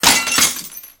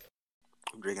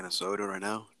drinking a soda right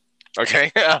now.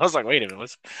 Okay, I was like, wait a minute,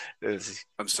 what's this?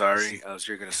 I'm sorry. I was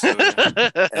drinking a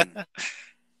soda, and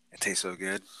it tastes so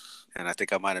good. And I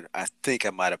think I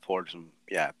might have poured some.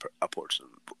 Yeah, I poured some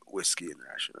whiskey in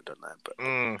there. I shouldn't have done that, but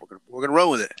Mm, we're gonna run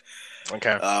with it.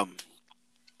 okay. Um.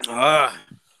 Ah.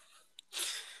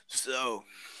 So,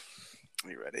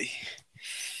 are you ready?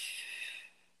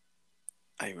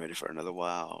 Are you ready for another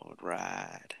wild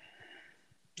ride?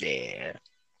 Yeah.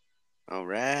 All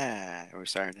right. Are we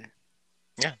starting it?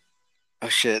 Yeah. Oh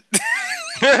shit.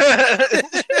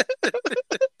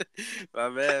 My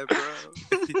man, bro.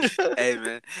 Hey,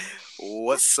 man.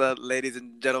 What's up, ladies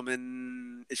and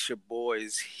gentlemen? It's your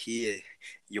boys here.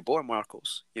 Your boy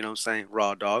Marcos. You know what I'm saying?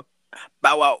 Raw dog.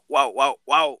 Bow wow, wow, wow,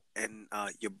 wow. And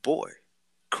your boy,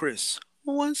 Chris.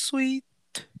 One sweet.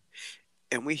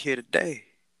 And we here today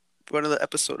for another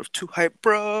episode of Two Hype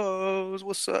Bros.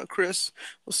 What's up, Chris?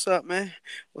 What's up, man?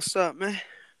 What's up, man?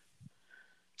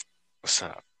 What's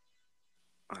up?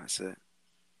 Oh, that's it.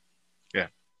 Yeah.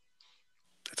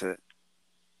 That's it.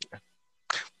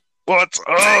 What's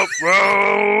up,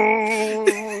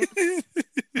 bro?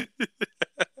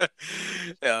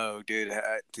 Oh, dude,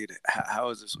 how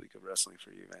was this week of wrestling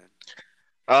for you, man?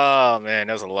 Oh man,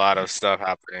 there's a lot of stuff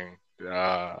happening.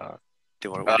 Uh, Do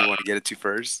you want, uh what do you want to get into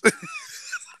first?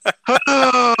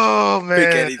 oh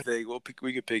Pick man. anything.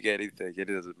 We can pick anything. It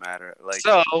doesn't matter. Like,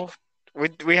 So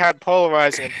we had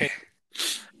polarizing opinions.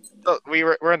 So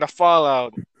we're in the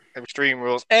Fallout Extreme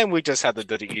Rules, and we just had the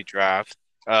WWE draft.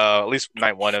 At least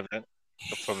night one of it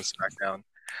from SmackDown.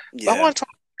 But I yeah, want to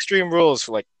talk Extreme Rules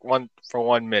for like 1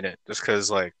 minute, just because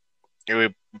like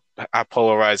we have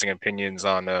polarizing opinions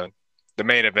on the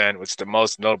main event, which is the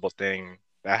most notable thing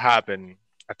that happened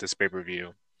at this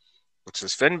pay-per-view, which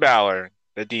is Finn Balor,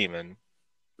 the Demon,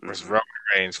 versus hmm Roman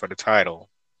Reigns for the title.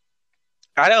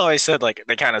 I know I said like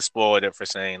they kind of spoiled it for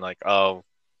saying like, oh,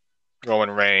 Roman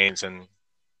Reigns and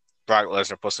Brock Lesnar are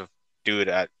supposed to do it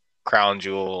at Crown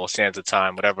Jewel or Sands of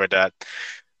Time, whatever that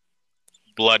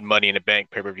Blood Money in the Bank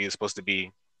pay-per-view is supposed to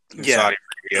be in yeah, Saudi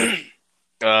Arabia.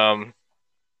 Um,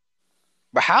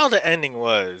 but how the ending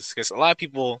was, because a lot of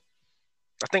people,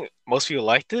 I think most people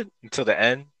liked it until the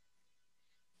end,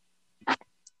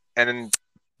 and then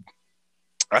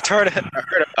I heard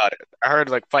about it. I heard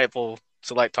like Fightful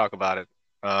Select talk about it.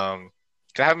 'Cause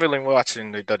I haven't really been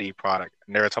watching the WWE product,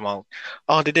 and they were talking about,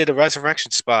 oh, they did a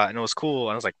resurrection spot, and it was cool.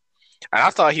 And I was like, and I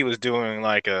thought he was doing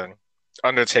like a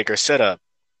Undertaker setup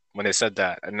when they said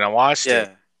that, and then I watched it,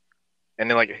 yeah, and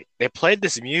then like they played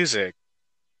this music,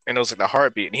 and it was like the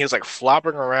heartbeat, and he was like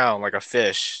flopping around like a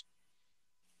fish,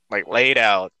 like laid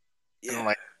out, and I'm yeah.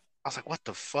 like, I was like, what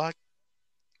the fuck?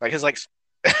 Like his like,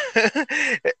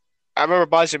 I remember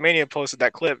Bajamania posted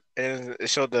that clip, and it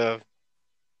showed the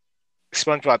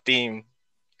SpongeBob theme,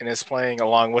 and it's playing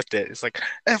along with it. It's like,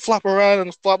 and flop around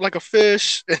and flop like a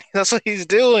fish. That's what he's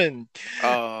doing.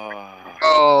 Oh,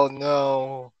 Oh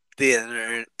no. the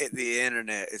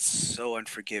internet is so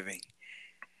unforgiving.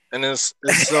 And it's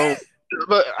so,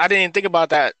 but I didn't think about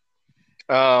that.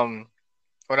 Um,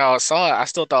 when I saw it, I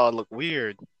still thought it looked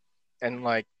weird. And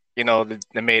like, they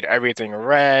made everything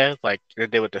red, like they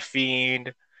did with the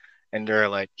Fiend, and they're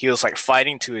like, he was like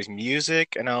fighting to his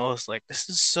music, and I was like, this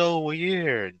is so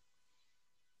weird.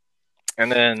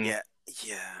 And then Yeah,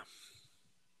 yeah.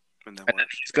 And then And then what?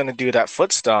 he's gonna do that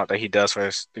foot stomp that he does for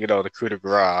his, the coup de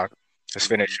grace, his hmm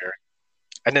finisher.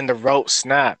 And then the rope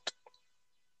snapped,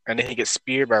 and then he gets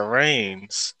speared by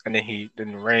Reigns, and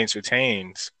then Reigns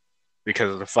retains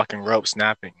because of the fucking rope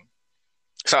snapping.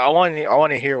 So I want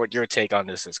to hear what your take on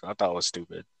this is. 'Cause I thought it was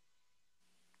stupid.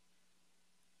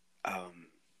 Um,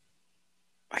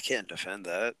 I can't defend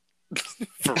that.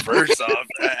 For first off,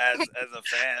 as a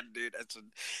fan, dude,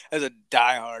 as a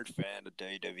diehard fan of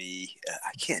WWE,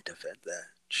 I can't defend that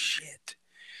shit.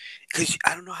 Because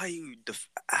I don't know how you.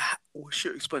 What's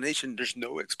your explanation? There's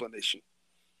no explanation.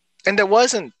 And there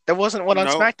wasn't one on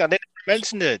No, SmackDown. They never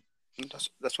mentioned it.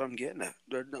 that's what I'm getting at.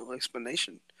 There's no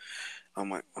explanation. I'm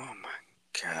like, oh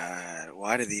my god,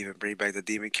 why did they even bring back the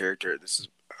demon character? This is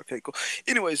okay, cool.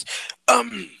 Anyways,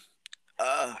 um,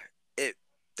 uh, it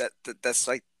that's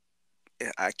like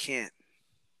I can't.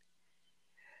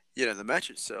 The match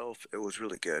itself, it was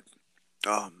really good.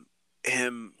 Um,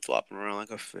 him flopping around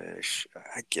like a fish,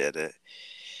 I get it.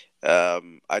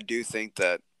 I do think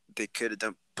that they could have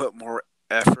done put more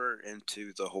effort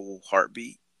into the whole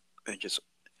heartbeat and just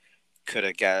could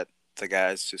have got the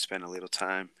guys to spend a little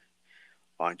time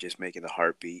on just making the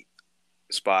heartbeat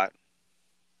spot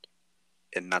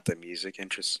and not the music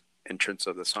entrance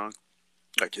of the song.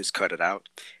 Like just cut it out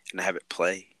and have it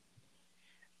play.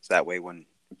 So that way when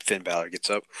Finn Balor gets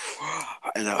up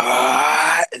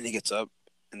and he gets up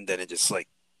and then it just like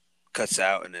cuts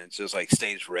out, and then it just like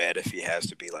stays red if he has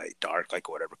to be like dark, like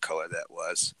whatever color that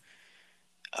was.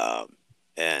 Um,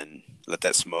 and let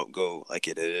that smoke go like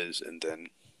it is, and then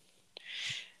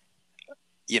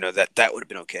that would have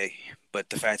been okay. But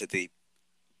the fact that they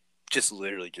just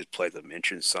literally just played the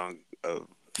entrance song of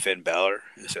Finn Balor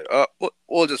and said, "Oh,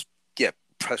 we'll just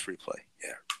press replay,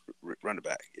 run it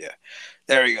back,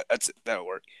 there we go, that's it, that'll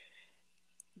work."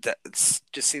 That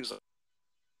just seems like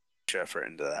effort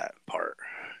into that part,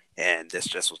 and this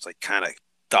just was like kind of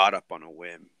thought up on a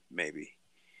whim, maybe,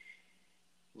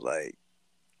 like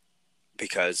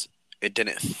because it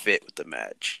didn't fit with the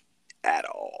match at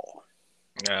all.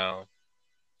 No.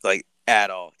 Like at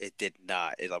all, it did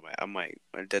not. I'm like,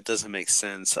 that doesn't make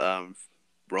sense.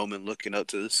 Roman looking up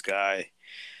to the sky,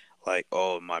 like,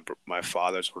 oh, my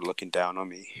fathers were looking down on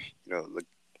me. Like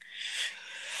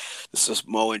the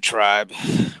Samoan tribe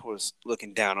was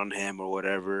looking down on him or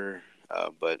whatever.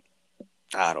 But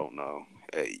I don't know.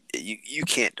 You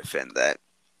can't defend that.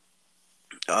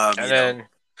 And you know, then,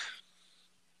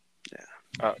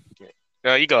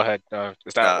 yeah. you go ahead.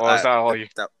 Is that No, was that all you?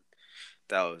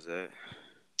 that was it.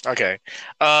 Okay.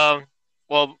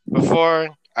 Well, before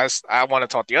I want to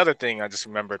talk the other thing I just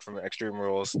remembered from Extreme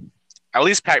Rules. At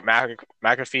least Pat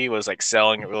McAfee was like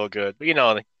selling it real good, but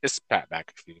like, it's Pat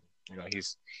McAfee. Dude,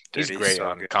 He's he's great so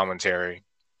on good. commentary.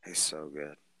 He's so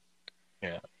good.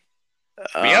 Yeah.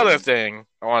 The other Um, thing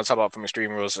I want to talk about from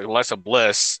Extreme Rules is Alexa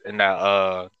Bliss and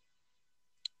that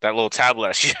little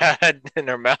tablet she had in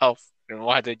her mouth, and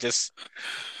why they just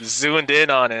zoomed in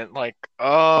on it. Like,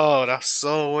 oh, that's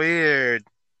so weird.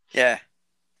 yeah.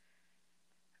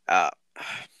 Uh,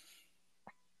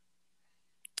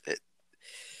 it,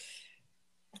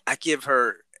 I give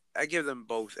her, I give them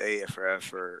both A for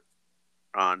effort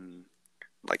on,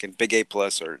 like in Big A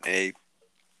plus or an A.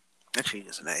 Actually,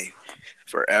 just an A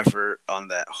for effort on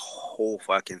that whole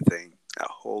fucking thing, that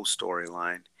whole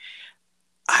storyline.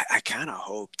 I kind of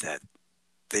hope that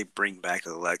they bring back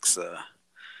Alexa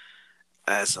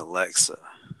as Alexa,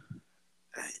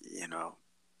 you know.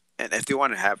 And if they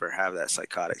want to have her have that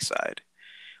psychotic side,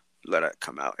 let it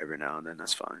come out every now and then.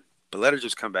 That's fine. But let her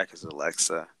just come back as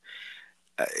Alexa.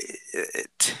 Uh,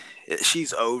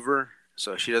 she's over,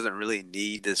 so she doesn't really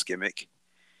need this gimmick.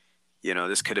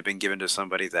 This could have been given to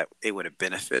somebody that it would have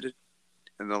benefited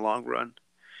in the long run.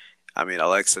 I mean,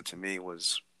 Alexa to me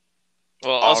was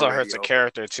Well, it also hurts already the over.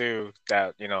 character too.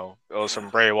 That it was Yeah, from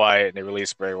Bray Wyatt, and they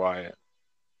released Bray Wyatt.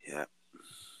 yeah.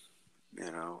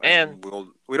 And And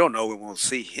we don't know when we'll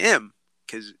see him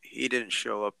because he didn't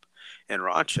show up in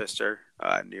Rochester,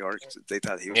 New York. They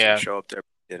thought he was going to yeah, show up there,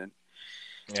 but he didn't.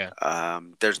 yeah,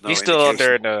 There's he's no still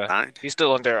indication under he the signed. he's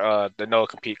still under the no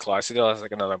compete clause. He still has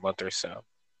like another month or so.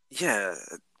 Yeah,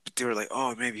 but they were like,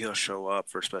 oh, maybe he'll show up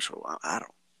for a special. I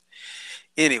don't.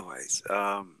 Anyways,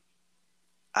 I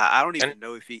don't And even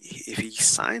know if he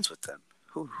signs with them.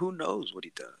 Who knows what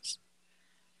he does?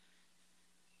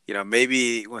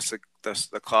 Maybe once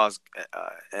the clause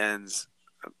ends,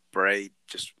 Bray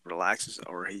just relaxes,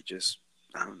 or he just,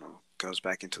 I don't know, goes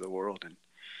back into the world and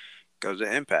goes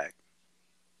to Impact.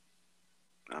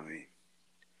 I mean,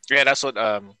 yeah, that's what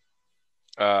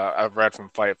I've read from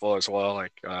Fightful as well.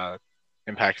 Like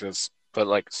Impact has put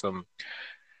like some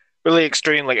really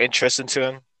extreme like interest into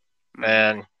him, hmm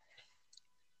and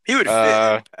he would fit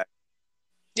uh Impact.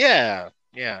 yeah.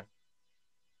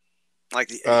 Like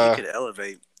he Uh could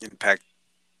elevate Impact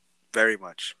very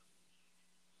much,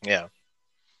 yeah.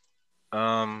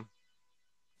 Um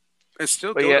and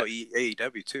still but go yeah, to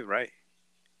AEW too, right?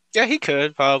 yeah, he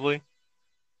could probably.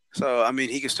 So I mean,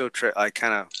 he could still like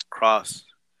kind of cross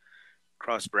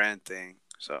brand thing.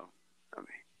 So I mean,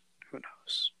 who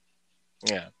knows?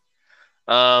 Yeah.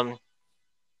 Um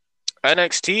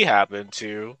NXT happened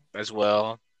too as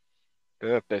well.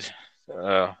 The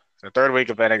third week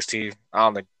of NXT, I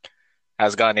don't think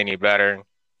has gotten any better.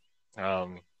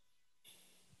 Um,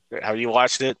 have you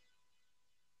watched it?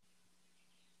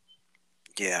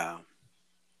 Yeah.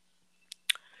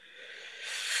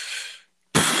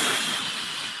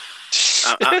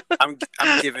 I'm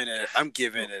giving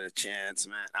it a chance,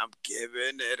 man. I'm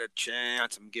giving it a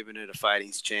chance. I'm giving it a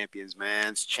fighting champions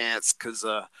man's chance because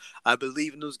I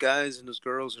believe in those guys and those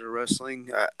girls that are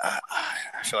wrestling. I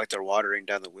feel like they're watering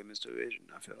down the women's division.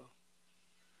 I feel.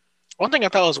 One thing I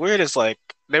thought was weird is like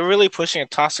they're really pushing a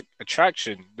toxic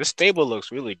attraction. This stable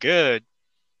looks really good.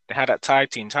 They had that tag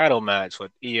team title match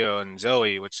with Io and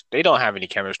Zoe, which they don't have any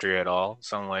chemistry at all.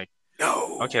 So I'm like,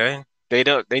 No. okay, they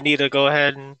don't. They need to go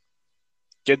ahead and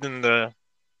give them the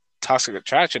toxic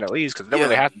attraction at least because they don't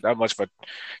really Yeah. have that much of a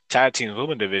tag team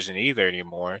women division either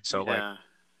anymore. So like, Yeah.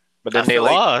 but I then they feel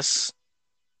like lost.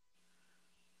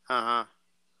 Uh huh.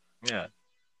 Yeah,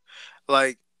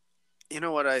 Like, you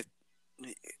know what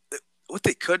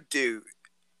they could do,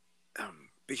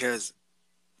 because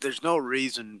there's no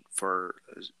reason for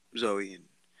Zoe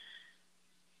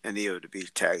and Io to be a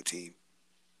tag team.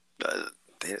 Uh,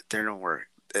 they don't work.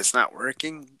 It's not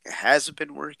working. It hasn't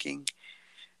been working.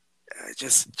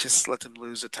 Just let them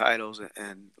lose the titles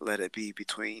and let it be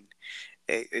between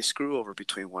a screw over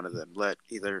between one of them. Let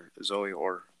either Zoe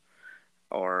or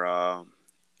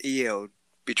Io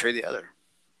betray the other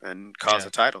and cause yeah,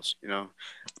 the titles.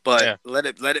 But yeah, let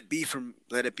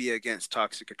it be against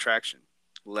Toxic Attraction.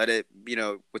 Let it,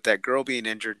 with that girl being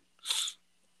injured,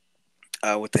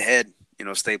 with the head,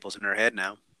 staples in her head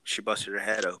now. She busted her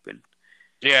head open.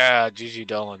 yeah. Gigi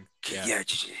Dolan. Yeah, Yeah,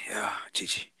 Gigi. Yeah,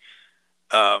 Gigi.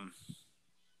 Um,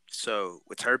 so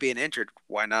with her being injured,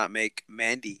 why not make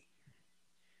Mandy,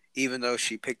 even though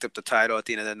she picked up the title at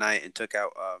the end of the night and took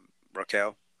out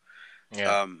Raquel,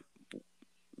 yeah, um,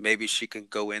 maybe she can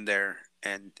go in there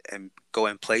and go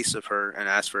in place of her and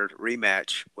ask for a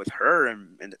rematch with her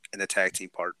and the tag team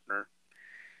partner,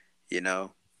 you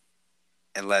know,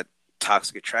 and let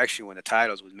Toxic Attraction win the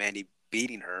titles with Mandy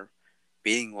beating her,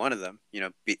 beating one of them,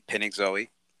 pinning Zoe,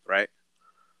 right?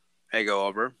 They go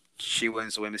over. She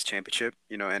wins the women's championship,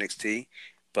 NXT,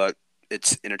 but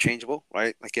it's interchangeable,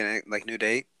 right? Like New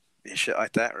Day and shit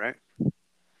like that, right?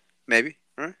 Maybe,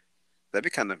 right? That'd be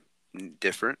kind of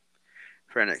different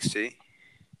for NXT.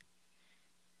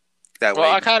 That well,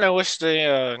 way, I kind of wish they.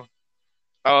 I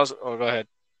was. Oh, go ahead.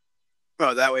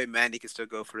 well, that way Mandy can still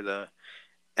go for the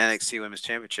NXT Women's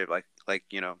Championship, like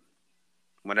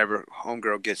whenever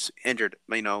Homegirl gets injured,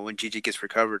 when Gigi gets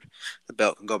recovered, the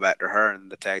belt can go back to her,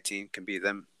 and the tag team can beat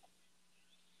them.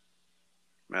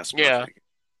 That's my Yeah, thinking.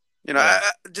 yeah,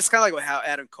 Just kind of like how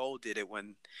Adam Cole did it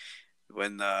when what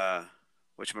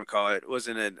you call it,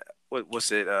 wasn't it? What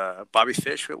was it? Bobby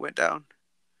Fish that went down.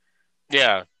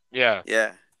 yeah, yeah,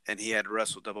 Yeah, and he had to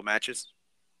wrestle double matches.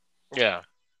 yeah.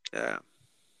 Yeah,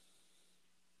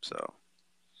 so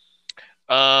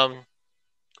Um.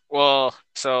 Well,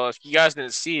 so if you guys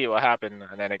didn't see what happened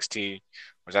on NXT,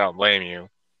 which I don't blame you,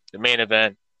 the main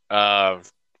event, uh,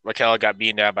 Raquel got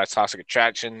beaten down by Toxic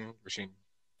Attraction.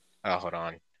 Oh, hold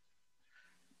on.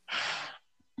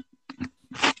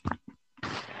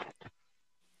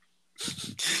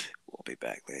 we'll be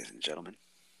back, ladies and gentlemen.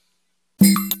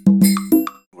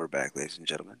 We're back, ladies and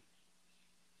gentlemen.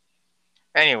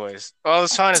 Anyways, what I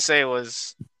was trying to say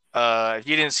was, if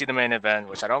you didn't see the main event,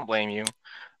 which I don't blame you,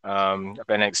 of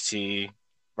NXT,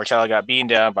 Raquel got beaten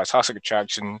down by Toxic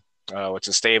Attraction, which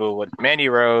is stable with Mandy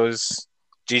Rose,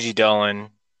 Gigi Dolan.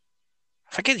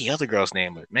 I forget the other girl's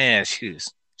name, but man, she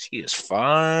is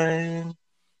fine.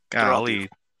 They're all Golly,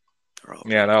 beautiful. They're all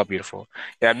yeah, that was beautiful. beautiful.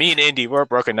 Yeah, me and Indy we're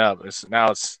broken up.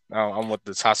 Now I'm with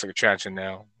the Toxic Attraction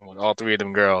now with all three of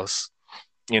them girls.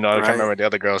 I can't Right? remember the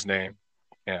other girl's name.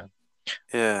 Yeah.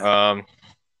 Yeah. Um.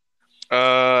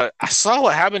 I saw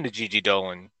what happened to Gigi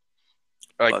Dolan.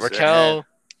 Like Busted her head. Raquel,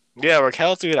 yeah,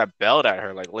 Raquel threw that belt at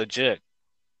her, like legit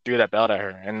threw that belt at her,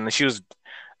 and she was,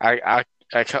 I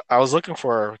was looking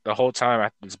for her the whole time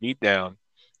after this beatdown,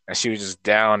 and she was just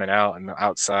down and out and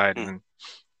outside, Mm.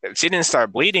 and she didn't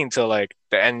start bleeding till like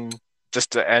the end,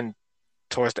 just the end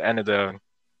towards the end of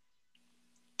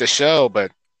the show,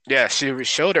 but yeah, she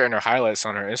showed her in her highlights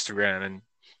on her Instagram, and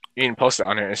you can post it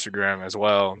on her Instagram as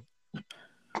well.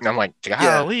 And I'm like, Yeah.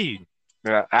 golly.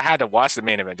 Yeah, I had to watch the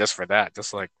main event just for that,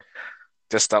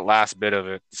 just that last bit of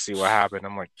it to see what happened.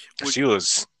 I'm like, Would she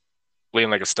was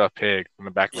bleeding like a stuffed pig from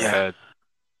the back of her yeah. head.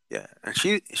 Yeah. And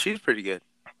she's pretty good.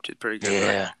 She's pretty good,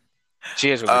 right? Yeah,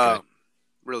 she is really good. Um,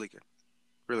 really good.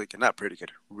 Really good. Not pretty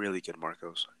good. Really good,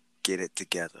 Marcos. Get it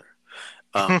together.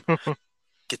 Um,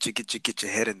 get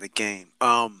your head in the game.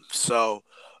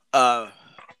 Uh,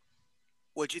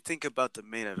 what'd you think about the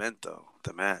main event though?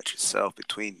 The match itself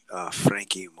between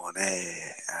Frankie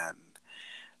Monet and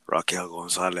Raquel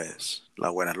Gonzalez,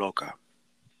 La Buena Loca,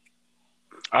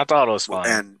 I thought it was fine.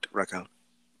 and Raquel.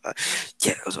 Uh,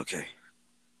 yeah, it was okay.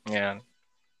 Yeah.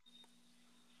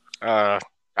 Uh,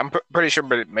 I'm pretty sure,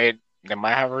 but they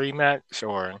might have a rematch,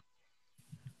 or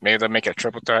maybe they'll make a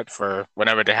triple threat for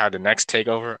whenever they have the next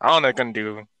takeover. I don't know what they're gonna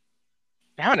do.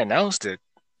 They haven't announced it,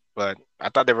 but I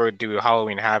thought they were gonna do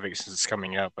Halloween Havoc since it's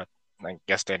coming up, but I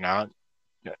guess they're not.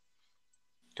 Yeah,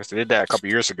 because they did that a couple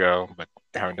years ago, but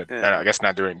they haven't. Yeah. I guess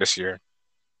not doing it this year.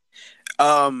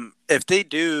 If they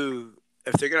do,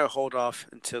 if they're gonna hold off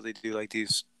until they do like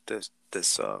this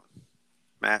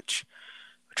match,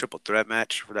 a triple threat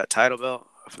match for that title belt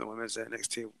for the women's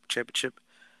NXT Championship,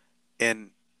 and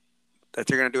if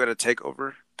they're gonna do it at a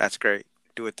takeover, that's great.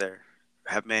 Do it there.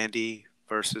 Have Mandy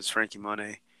versus Frankie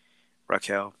Monet,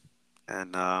 Raquel.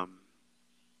 and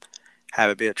have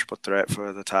it be a triple threat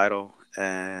for the title,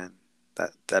 and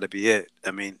that'd be it.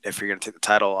 I mean, if you're gonna take the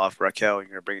title off Raquel and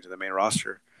you're gonna bring it to the main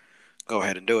roster, go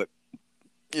ahead and do it.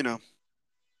 You know, go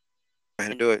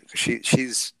ahead and do it.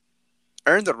 She's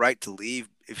earned the right to leave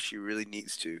if she really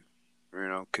needs to. You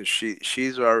know, because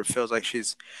she's or feels like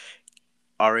she's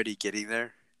already getting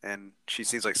there, and she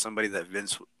seems like somebody that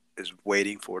Vince is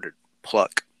waiting for to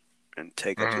pluck and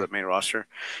take up to Mm-hmm. the main roster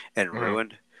and Mm-hmm.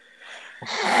 ruined.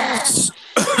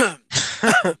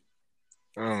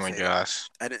 Oh my gosh.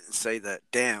 I didn't say that.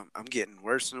 Damn, I'm getting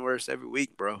worse and worse every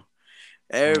week, bro.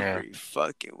 Yeah. Every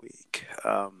fucking week.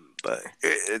 But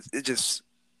it just,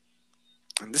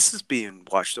 and this is being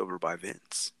watched over by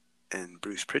Vince and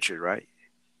Bruce Pritchard, right?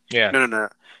 Yeah. No.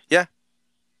 Yeah,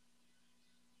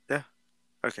 yeah.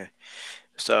 Okay.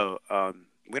 So,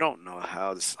 we don't know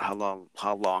how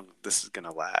long this is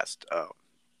gonna last.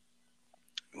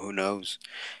 Who knows?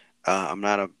 I'm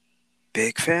not a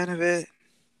big fan of it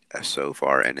so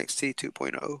far, NXT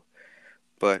 2.0,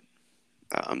 but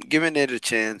I'm giving it a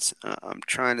chance. I'm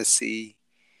trying to see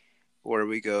where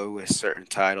we go with certain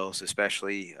titles,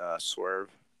 especially Swerve.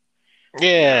 You know,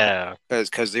 Yeah.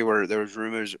 because there was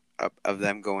rumors of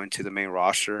them going to the main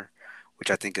roster, which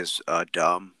I think is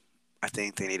dumb. I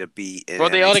think they need to be in Well,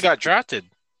 they already NXT. got drafted.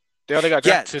 They already got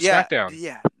Yeah, drafted to yeah,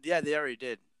 SmackDown. yeah. They already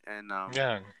did, and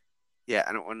Yeah. yeah.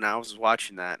 And when I was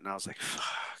watching that, and I was like,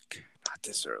 "Fuck, not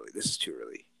this early. This is too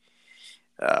early."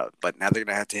 But now they're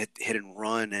gonna have to hit and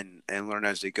run and learn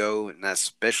as they go, and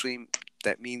especially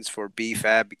that means for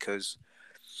BFAB because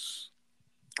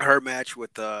her match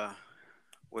with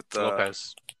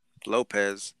Lopez.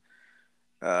 Lopez,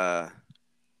 uh,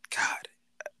 God,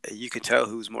 you can tell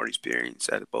who's more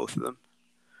experienced out of both of them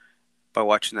by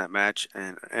watching that match,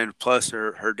 and plus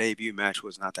her debut match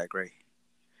was not that great.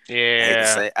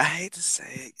 Yeah. I hate to say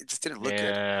it, it just didn't look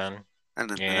good. Yeah.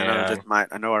 And I know Yeah. that my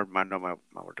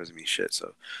word doesn't mean shit.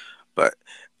 So, but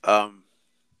um,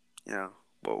 you know,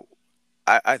 well,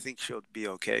 I think she'll be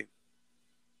okay.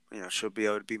 You know, she'll be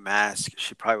able to be masked.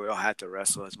 She probably won't have to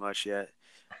wrestle as much yet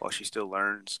while she still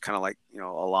learns, kind of like,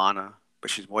 Alana, but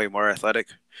she's way more athletic.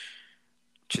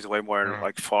 She's way more Mm-hmm.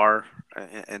 like far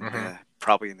and Mm-hmm.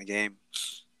 probably in the game.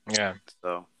 Yeah.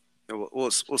 So we'll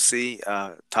see.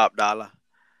 Top Dollar.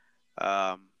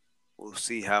 Um, we'll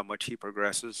see how much he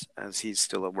progresses as he's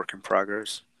still a work in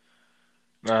progress.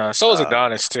 So is Uh,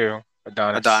 Adonis too.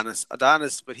 Adonis.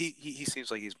 Adonis, but he seems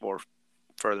like he's more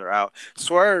further out.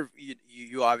 Swerve,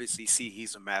 you obviously see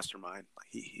he's a mastermind.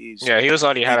 He's Yeah, he was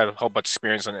already he had a whole bunch of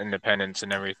experience on independence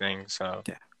and everything. So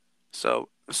yeah. So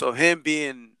him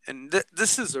being and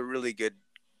this is a really good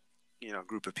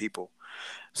group of people.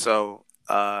 So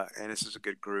and this is a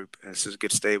good group and this is a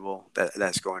good stable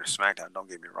that's going to SmackDown. Don't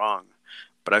get me wrong,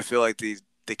 but I feel like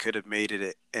they could have made it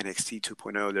at NXT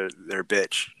 2.0 their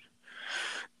bitch.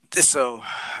 So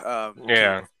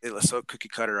yeah. it's so cookie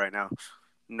cutter right now.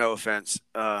 No offense,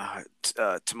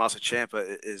 Tommaso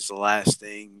Ciampa is the last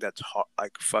thing that's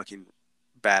like fucking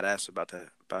badass about the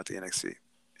NXT.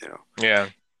 You know, Yeah.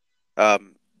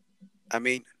 um, I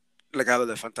mean, Legado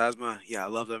del Fantasma, yeah, I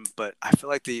love them, but I feel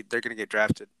like they're gonna get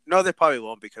drafted. No, they probably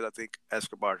won't because I think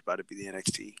Escobar is about to be the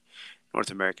NXT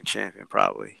North American champion,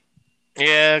 probably.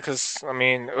 Yeah, because I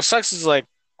mean, what sucks is like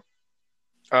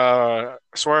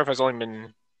Swerve has only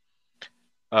been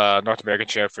North American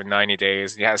champ for 90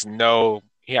 days. He hasn't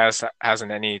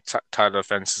any t title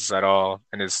defenses at all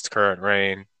in his current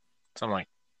reign. So I'm like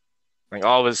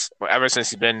all his ever since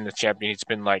he's been the champion, he's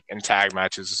been like in tag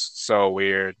matches. So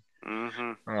weird.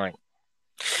 Hmm I'm like,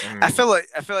 I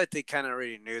mm, feel like they kind of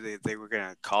already knew they were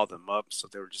gonna call them up, so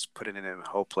they were just putting it in a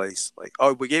whole place. Like,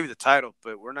 oh, we gave you the title,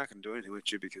 but we're not gonna do anything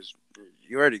with you because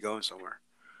you're already going somewhere,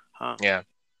 huh? yeah.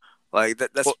 Like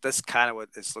Well, that's kind of what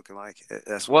it's looking like.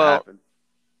 That's what well, happened.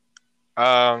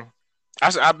 um,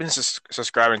 I've been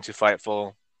subscribing to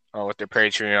Fightful with their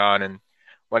Patreon, and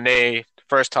when they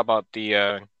first talked about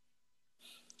the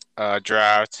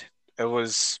draft, it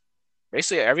was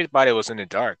basically everybody was in the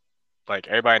dark. Like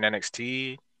everybody in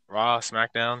NXT, Raw,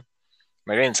 SmackDown.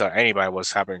 Like they didn't tell anybody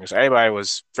what's happening because everybody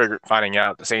was finding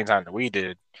out at the same time that we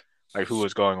did, like who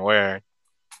was going where.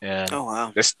 And Oh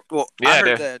wow. this, Well, yeah,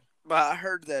 the, I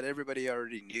heard that everybody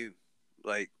already knew.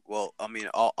 Like, well, I mean,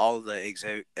 all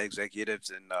the executives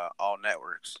and all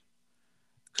networks.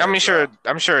 Cause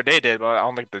I'm sure they did, but I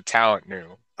don't think the talent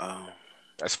knew oh,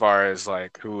 as far as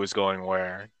like who was going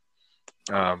where.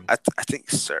 I I think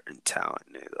certain talent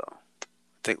knew though.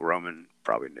 I think Roman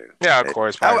probably knew. Yeah, of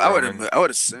course, probably Roman. I would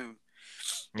assume,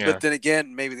 but Yeah, then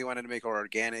again, maybe they wanted to make it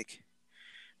organic.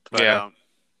 But yeah,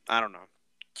 I don't know.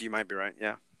 You might be right.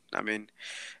 Yeah. I mean,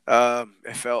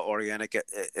 it felt organic.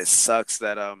 It sucks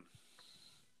that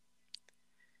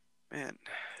man,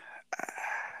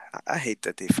 I hate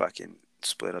that they fucking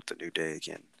split up the New Day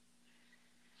again.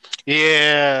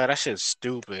 Yeah, that shit's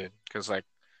stupid. Cause like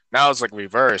now it's like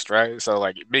reversed, right? So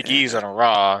like Big E's Yeah, on a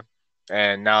Raw,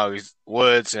 and now he's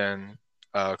Woods and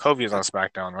Kobe is on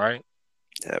SmackDown, right?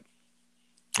 yeah.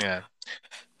 Yeah,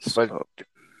 but So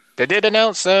they did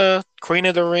announce Queen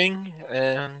of the Ring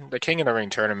and the King of the Ring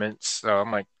tournaments. So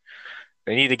I'm like,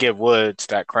 they need to give Woods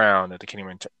that crown at the King of the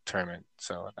Ring tournament.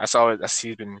 So that's all. That's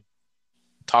he's been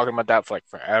talking about that for like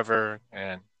forever,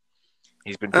 and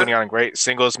he's been uh, putting on great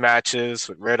singles matches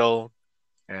with Riddle,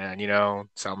 and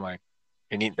so I'm like,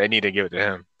 they need to give it to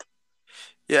him.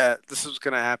 yeah, this is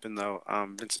gonna happen though.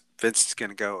 Vince is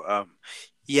gonna go.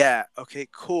 Yeah, okay,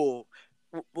 cool.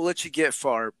 We'll let you get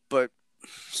far, but as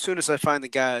soon as I find the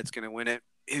guy that's gonna win it,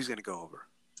 he's gonna go over.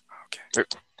 Okay.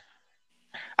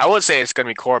 I would say it's gonna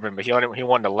be Corbin, but he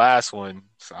won the last one,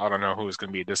 so I don't know who it's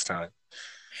gonna be this time.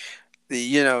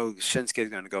 Shinsuke's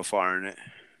gonna go far in it.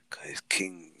 'Cause he's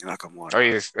King Oh,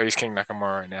 Nakamura. he's King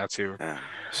Nakamura right now too. Yeah.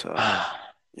 So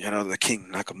the King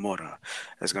Nakamura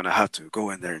is gonna have to go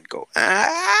in there and go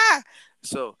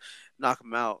so knock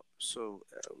him out. So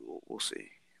we'll see.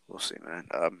 We'll see, man.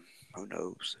 Who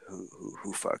knows?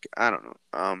 Who fuck? I don't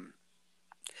know.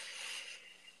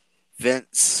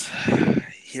 Vince,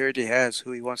 he already has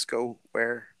who he wants to go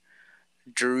where.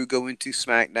 Drew going to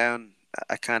SmackDown.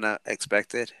 I kind of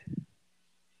expected.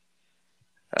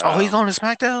 Oh, he's Um, going to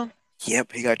SmackDown?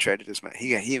 yep, he got traded to Smack. He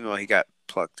got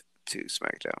plucked to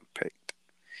SmackDown. Picked.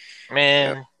 Yep.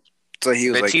 Man, So he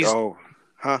was they like, teased "Oh,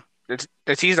 huh."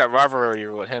 they teased that rivalry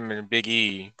with him and Big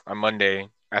E on Monday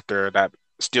after that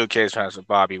steel cage match with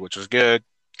Bobby, which was good.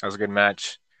 That was a good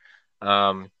match.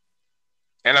 Um,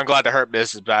 and I'm glad the Hurt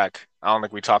Business is back. I don't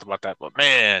think we talked about that, but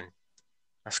man,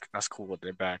 that's cool that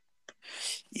they're back.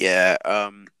 Yeah.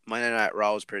 Monday Night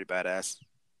Raw was pretty badass.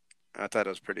 I thought it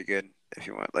was pretty good. If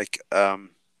you want, like,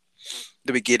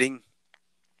 the beginning,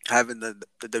 having the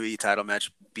WWE title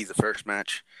match be the first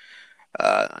match,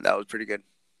 that was pretty good.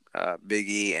 Big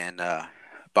E and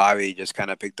Bobby just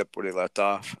kind of picked up where they left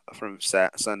off from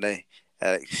Sunday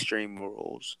at Extreme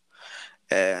Rules,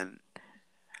 and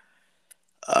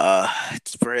uh,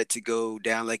 for it to go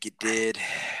down like it did,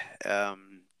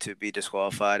 to be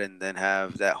disqualified and then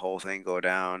have that whole thing go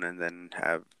down, and then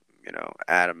have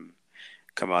Adam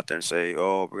come out there and say,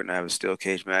 "Oh, we're gonna have a steel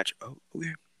cage match." Oh,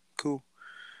 okay, cool.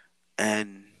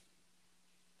 And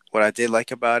what I did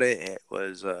like about it, it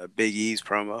was Big E's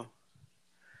promo,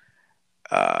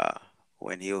 uh,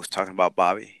 when he was talking about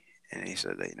Bobby, and he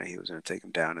said that he was going to take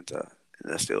him down in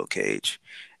the steel cage,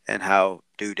 and how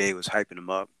New Day was hyping him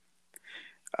up,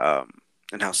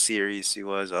 and how serious he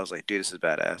was. I was like, dude, this is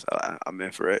badass. I'm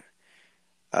in for it.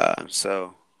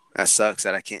 So that sucks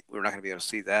that I can't. We're not going to be able to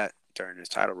see that during his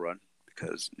title run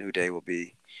because New Day will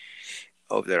be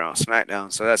over there on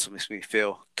SmackDown. So that's what makes me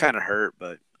feel kind of hurt,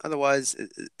 but otherwise,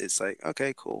 it's like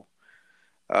okay, cool.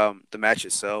 The match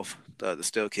itself, the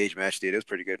steel cage match, dude, it was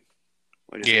pretty good.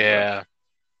 What do you think, bro? Yeah,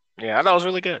 yeah, I thought it was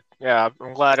really good. Yeah,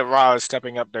 I'm glad that Raw is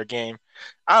stepping up their game.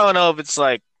 I don't know if it's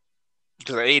like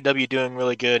because AEW doing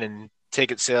really good in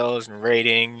ticket sales and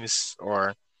ratings,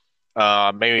 or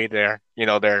maybe their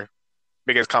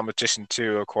biggest competition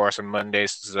too, of course, on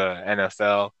Mondays is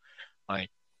NFL. Like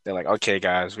they're like, okay,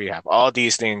 guys, we have all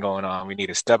these things going on. We need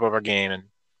to step up our game, and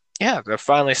yeah, they're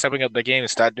finally stepping up the game and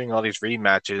start doing all these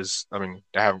rematches. I mean,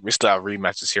 we still have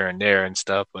rematches here and there and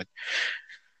stuff, but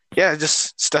yeah, it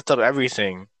just stepped up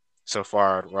everything so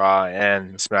far at Raw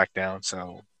and SmackDown.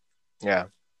 So yeah,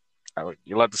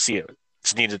 you love to see it.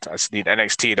 I just need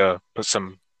NXT to put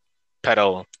some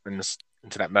pedal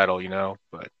into that metal.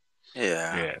 But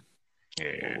Yeah, yeah,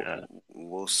 yeah.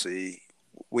 we'll see.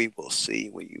 We will see.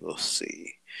 We will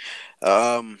see.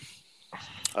 Um,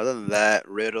 Other than that,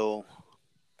 Riddle,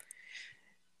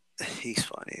 he's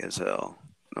funny as hell.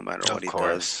 No matter what Of he does,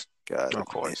 course, God, of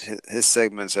course. his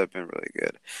segments have been really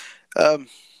good. Um,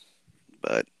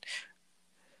 but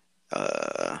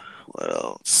uh, what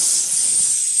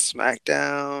else?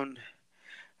 SmackDown.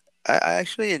 I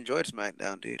actually enjoyed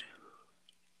SmackDown, dude.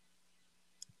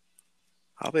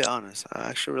 I'll be honest. I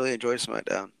actually really enjoyed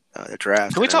SmackDown. The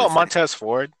draft Can we and talk everything. Montez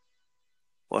Ford?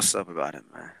 What's up about it,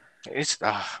 man? It's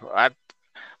I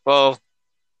well,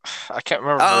 I can't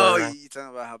Oh, remember. you talking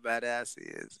about how badass he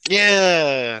is?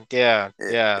 Yeah, Yeah,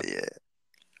 yeah, yeah, yeah,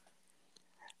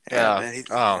 yeah, yeah,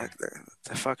 yeah. man.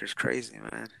 The fucker's crazy,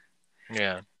 man.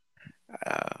 Yeah.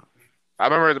 Uh, I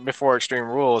remember before Extreme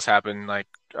Rules happened, like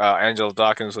Angelo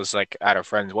Dawkins was like at a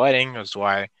friend's wedding. That's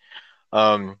why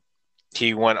um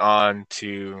he went on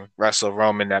to wrestle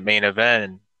Roman that main event.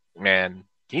 And man,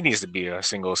 he needs to be a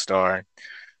single star.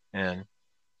 And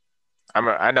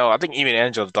I know I think even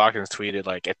Angelo Dawkins tweeted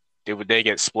like if they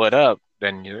get split up,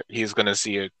 then he's gonna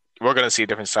see a we're gonna see a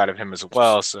different side of him as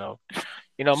well. So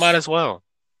might as well.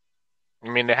 I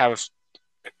mean, they have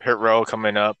Hurt Row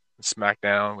coming up,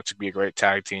 SmackDown, which would be a great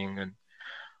tag team, and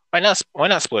why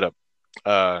not split up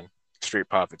uh Street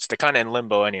Profits? They're kind of in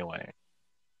limbo anyway.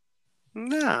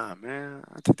 Nah, man.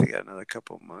 I think they got another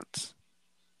couple of months.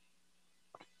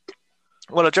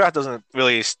 Well, the draft doesn't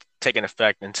really take an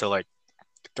effect until like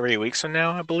 3 weeks from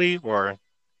now, I believe, or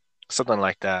something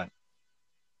like that.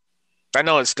 I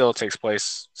know it still takes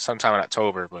place sometime in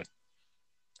October, but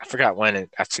I forgot when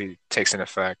it actually takes an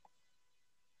effect.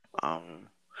 Um,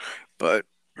 but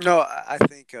no, I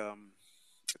think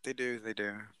if they do, they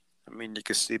do. I mean, you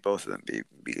can see both of them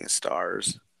being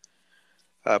stars.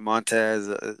 Montez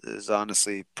is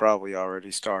honestly probably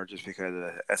already star just because of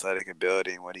the athletic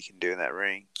ability and what he can do in that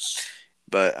ring.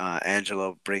 But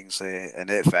Angelo brings an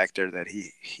it factor that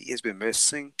he has been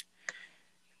missing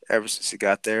ever since he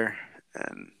got there,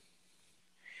 and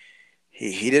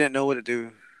he didn't know what to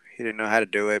do. He didn't know how to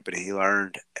do it, but he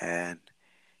learned and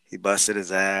he busted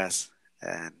his ass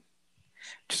and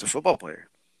just a football player,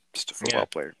 just a Yeah, football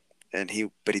player. And he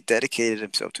dedicated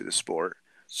himself to the sport.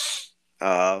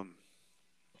 Um,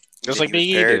 just then like he was Big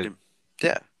E paired, did.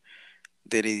 yeah.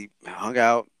 Then he hung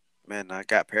out, and I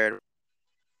got paired with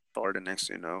Florida. Next,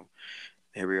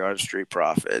 here we are, the Street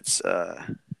Profits.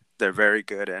 They're very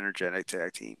good, energetic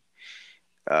tag team.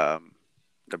 Um,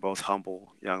 they're both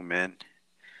humble young men.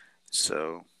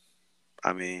 So,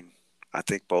 I mean, I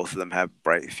think both of them have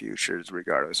bright futures,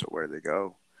 regardless of where they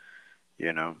go.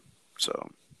 You know, so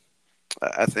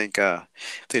I think if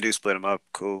they do split them up,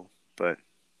 cool. But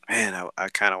man, I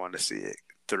kind of want to see it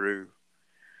through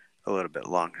a little bit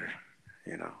longer.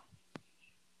 You know,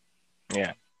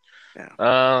 Yeah. yeah.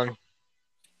 Um,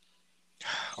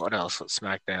 what else with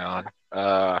SmackDown?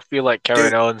 I feel like Kevin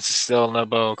Dude, Owens is still in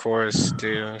limbo, of course,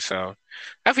 too. So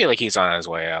I feel like he's on his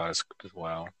way out as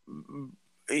well.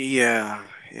 yeah,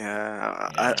 yeah.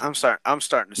 Yeah. I'm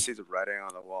starting to see the writing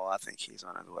on the wall. I think he's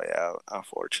on his way out,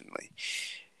 unfortunately.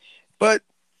 But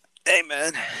hey,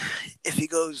 man, if he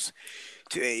goes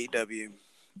to AEW,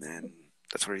 then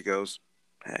that's where he goes.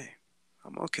 Hey,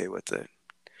 I'm okay with it.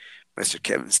 Mr.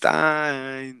 Kevin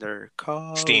Stein, they're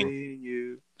Steen. calling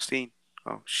you. Steen.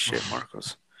 Oh shit,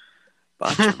 Marcos.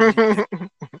 Botchamania.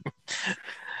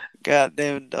 God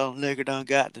damn it, don't nigga done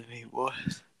got to me, boy.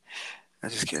 I'm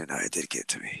just kidding. No, it did get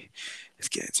to me. It's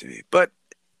getting to me. But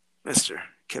Mr.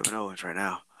 Kevin Owens right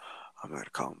now, I'm gonna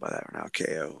call him by that right now,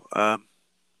 KO.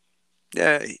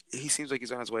 Yeah, he seems like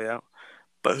he's on his way out.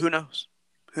 But who knows?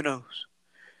 Who knows?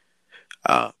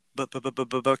 But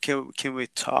can we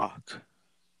talk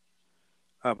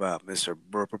about Mr.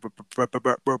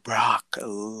 Brock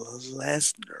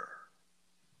Lesnar?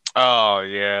 Oh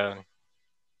yeah.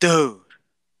 Dude,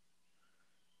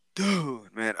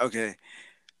 dude, man. Okay.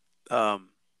 Um,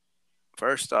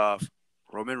 first off,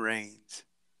 Roman Reigns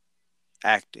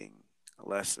acting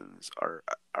lessons are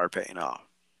paying off.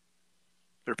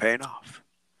 They're paying off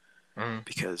Mhm.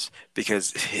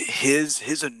 because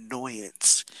his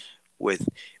annoyance with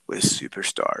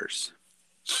superstars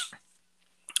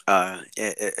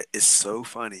is so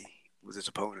funny with his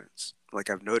opponents. Like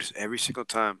I've noticed every single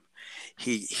time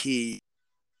he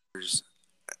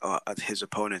his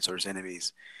opponents or his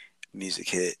enemies music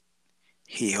hit,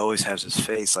 he always has his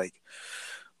face like,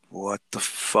 what the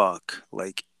fuck?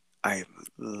 Like I'm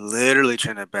literally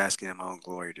trying to bask in my own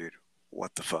glory, dude.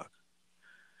 What the fuck?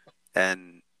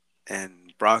 And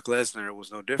Brock Lesnar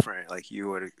was no different. Like you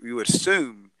would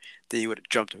assume that he would have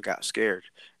jumped and got scared.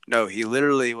 No, he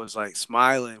literally was like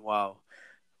smiling while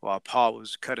Paul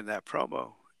was cutting that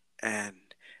promo. And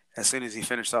as soon as he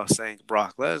finished off saying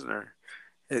Brock Lesnar,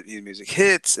 the music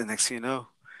hits, and next thing you know,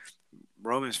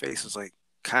 Roman's face was like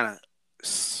kind of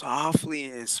softly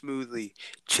and smoothly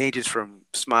changes from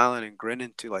smiling and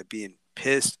grinning to like being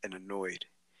pissed and annoyed.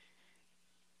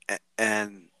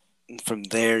 And from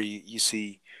there, you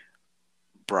see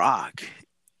Brock.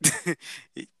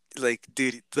 Like,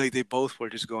 dude, like they both were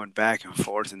just going back and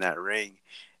forth in that ring.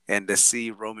 And to see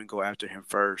Roman go after him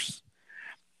first,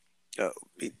 uh,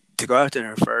 to go after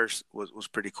him first was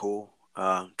pretty cool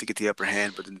to get the upper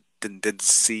hand, but then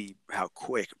see how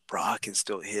quick Brock can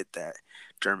still hit that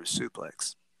German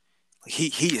suplex. Like he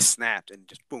just snapped and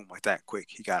just boom like that quick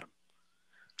he got him.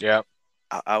 Yeah.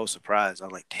 I was surprised. I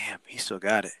was like, damn, he still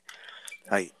got it.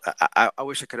 Like I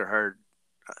wish I could have heard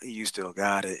you still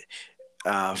got it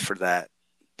for that,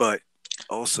 but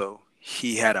also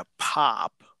he had a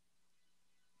pop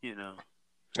You know.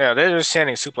 Yeah, they're just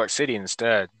chanting Suplex City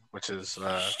instead, which is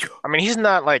I mean he's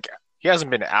not like he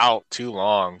hasn't been out too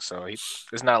long, so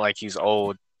it's not like he's too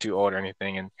old or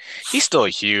anything, and he's still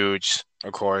huge,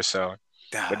 of course. So,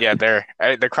 but God.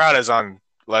 yeah, the crowd is on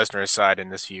Lesnar's side in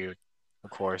this feud, of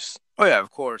course. Oh yeah,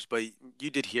 of course. But you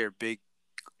did hear a big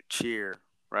cheer,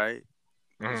 right?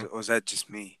 Hmm. Was that just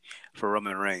me for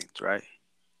Roman Reigns, right?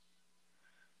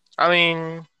 I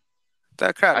mean,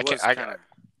 That crowd I can was kind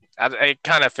of it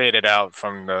kind of faded out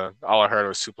from the all I heard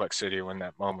was Suplex City when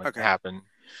that moment okay. happened.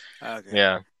 Okay.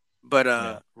 Yeah, But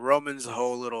yeah. Roman's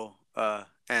whole little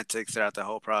antics throughout the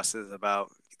whole process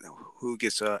about who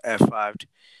gets F5'd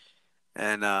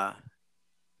and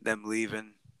them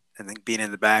leaving and then being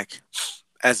in the back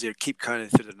as they keep cutting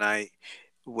through the night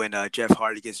when Jeff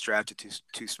Hardy gets drafted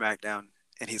to SmackDown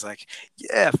and he's like,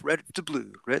 yeah, red to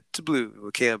blue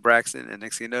with Caleb Braxton, and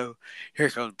next thing you know, here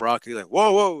comes Brock. He's like,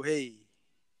 whoa, whoa, hey,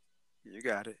 you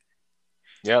got it.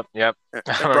 Yep. I And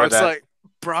remember Brock's that. like,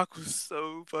 Brock was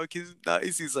so fucking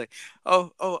nice. He's like,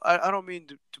 oh, I don't mean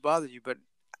to bother you, but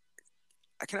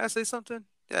can I say something?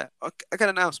 Yeah, I got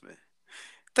an announcement.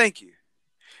 Thank you.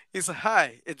 He's like,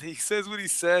 hi. And he says what he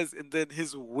says, and then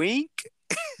his wink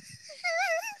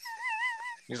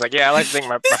He's like, yeah, I'd like to thank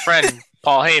my friend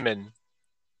Paul Heyman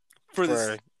for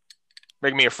this. for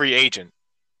making me a free agent.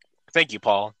 Thank you,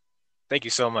 Paul. Thank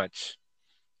you so much.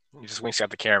 He just winks at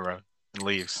the camera and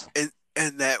leaves.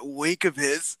 And that wink of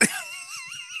his.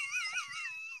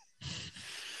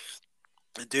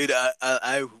 Dude,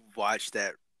 I watched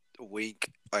that wink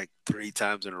like 3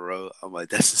 times in a row. I'm like,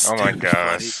 that's just Oh my stupid funny.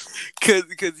 gosh. Cause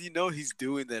he's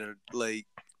doing that like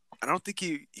I don't think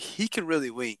he can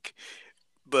really wink,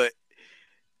 but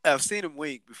I've seen him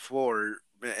wink before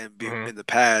and be Hmm. in the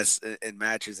past in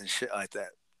matches and shit like that.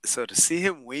 So to see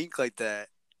him wink like that,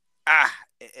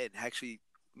 and actually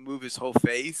move his whole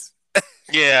face,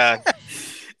 Yeah,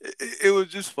 it was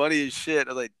just funny as shit.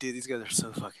 I was like, dude, these guys are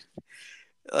so fucking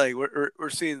like we're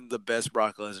seeing the best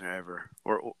Brock Lesnar ever.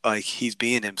 Or like he's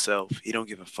being himself. He don't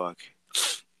give a fuck.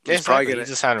 He's probably exactly. gonna, He's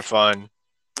just having fun.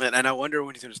 and I wonder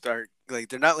when he's gonna start. Like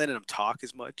they're not letting him talk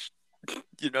as much.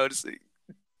 You noticing?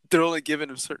 They're only giving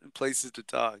him certain places to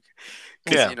talk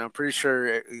because Yeah, I'm pretty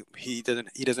sure he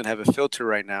doesn't have a filter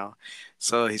right now,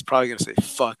 so he's probably gonna say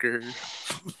fucker.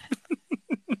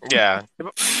 yeah.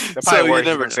 The So probably you worried he's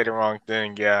never gonna know. say the wrong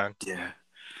thing. Yeah. Yeah,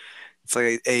 it's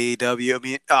like AEW. I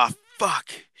mean, ah, fuck.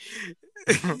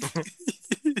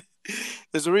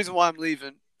 There's a reason why I'm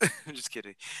leaving. I'm just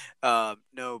kidding.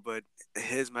 No, but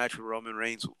his match with Roman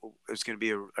Reigns is going to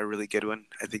be a really good one.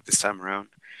 I think this time around.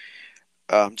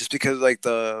 Just because like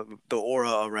the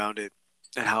aura around it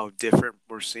and how different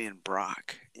we're seeing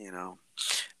Brock.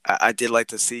 I did like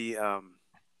to see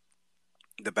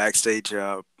the backstage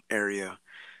area.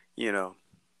 You know,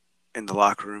 in the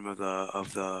locker room of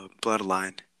the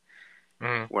Bloodline,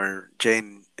 Hmm. where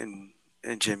Jane and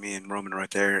Jimmy and Roman are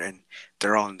right there, and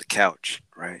they're all on the couch,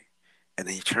 right? And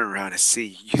then you turn around and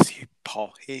you see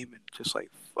Paul Heyman just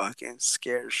like fucking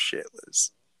scared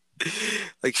shitless,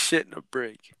 like shit in a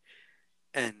brick,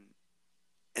 and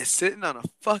sitting on a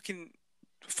fucking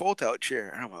fold out chair.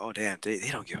 And I'm like, oh damn, they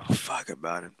don't give a fuck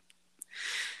about him.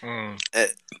 Mm. Uh,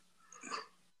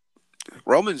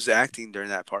 Roman's acting during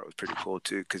that part was pretty cool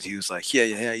too, because he was like,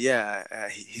 yeah,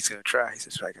 he's gonna try. He's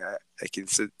just like, I can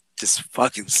sit, just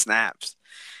fucking snaps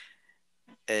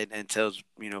and tells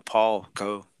Paul,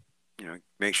 go,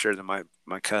 make sure that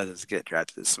my cousins get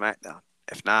drafted to SmackDown.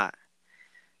 If not,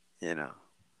 you know,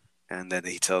 and then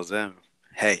he tells them,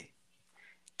 hey,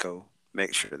 go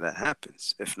make sure that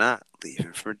happens. If not, leave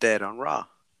him for dead on Raw.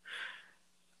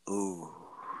 Ooh,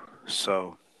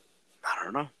 so I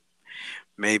don't know.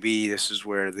 Maybe this is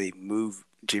where they move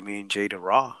Jimmy and Jay to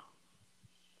Raw,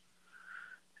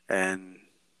 and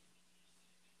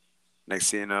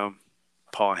next thing you know,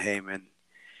 Paul Heyman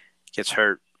gets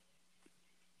hurt.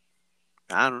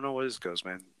 I don't know where this goes,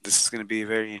 man. This is going to be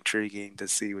very intriguing to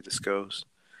see where this goes.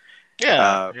 Yeah,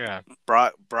 Uh, yeah.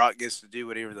 Brock gets to do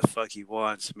whatever the fuck he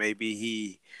wants. Maybe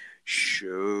he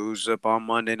shows up on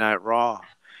Monday Night Raw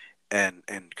and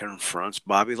confronts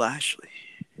Bobby Lashley.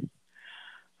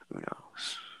 Who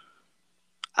knows?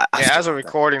 I Yeah, still as we're want that.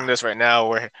 recording this right now,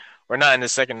 we're not in the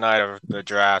second night of the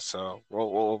draft, so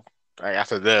we'll like,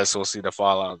 after this we'll see the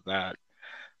fallout of that.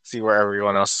 See where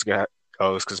everyone else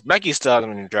goes because Becky still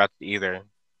hasn't been drafted either,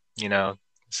 you know.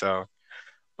 So,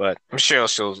 but I'm sure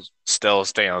she'll still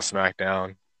stay on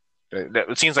SmackDown.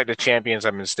 It seems like the champions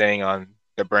have been staying on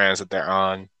the brands that they're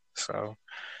on. So,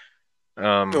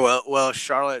 um, Well,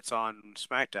 Charlotte's on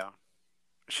SmackDown.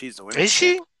 She's the is women's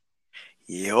champ.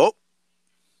 she? Yup.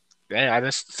 Yeah,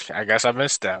 I guess I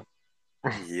missed that.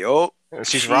 Yup.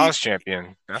 She's She Raw's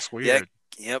champion. That's Yeah, weird.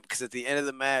 yep. Because at the end of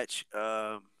the match,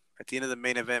 at the end of the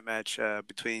main event match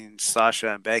between Sasha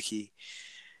and Becky,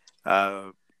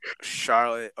 uh,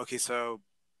 Charlotte. Okay, so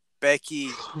Becky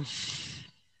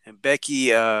Becky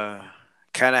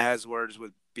kind of has words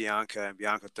with Bianca, and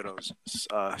Bianca throws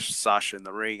Sasha in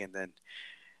the ring, and then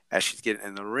as she's getting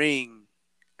in the ring,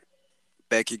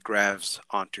 Becky grabs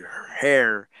onto her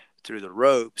hair through the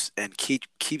ropes and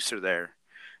keeps her there,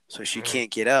 so she Mhm.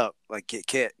 can't get up, like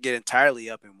get entirely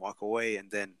up and walk away, and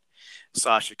then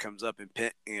Sasha comes up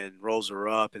and rolls her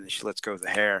up, and then she lets go of the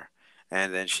hair,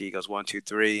 and then she goes 1, 2,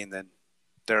 3, and then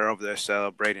they're over there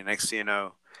celebrating. Next thing you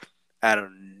know, out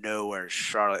of nowhere,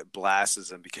 Charlotte blasts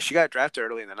them because she got drafted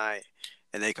early in the night,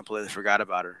 and they completely forgot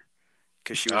about her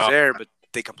because she was Oh, there, but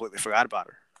they completely forgot about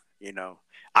her. You know,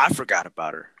 I forgot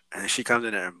about her, and she comes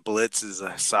in there and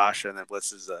blitzes Sasha, and then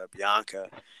blitzes Bianca,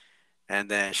 and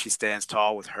then she stands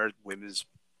tall with her women's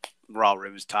Raw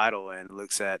Women's title and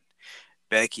looks at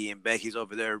Becky, and Becky's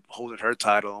over there holding her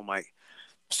title. I'm like,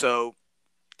 so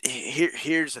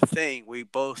here's the thing: we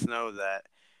both know that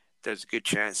there's a good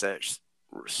chance that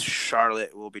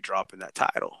Charlotte will be dropping that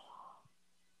title,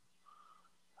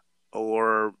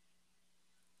 or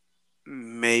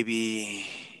maybe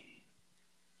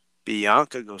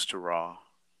Bianca goes to Raw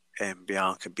and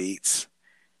Bianca beats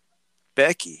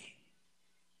Becky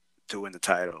to win the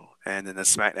title, and then the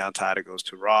SmackDown title goes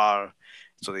to Raw,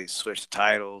 so they switch the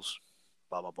titles.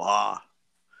 Blah blah blah.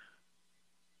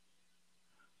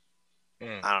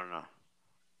 mm, I don't know.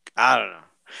 I don't know.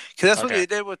 Because okay.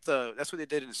 that's what they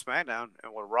did in SmackDown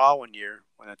and with Raw one year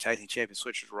when the tag team champions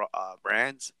switched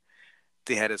brands.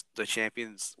 They had the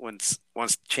champions once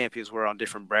champions were on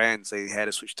different brands. They had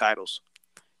to switch titles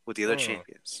with the other Mm,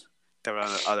 champions that were on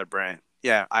the other brand.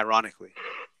 Yeah, ironically.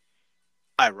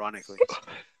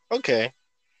 okay.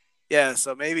 Yeah,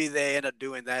 so maybe they end up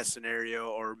doing that scenario,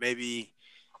 or maybe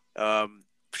um,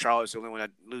 Charlotte's the only one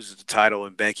that loses the title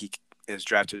and Becky is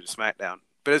drafted to SmackDown.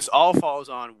 But it all falls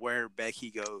on where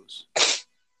Becky goes.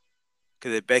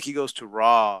 Because if Becky goes to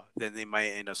Raw, then they might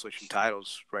end up switching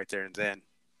titles right there and then.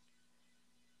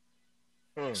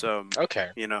 Mm, So, okay.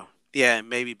 you know, yeah,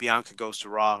 maybe Bianca goes to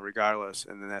Raw regardless,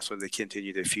 and then that's when they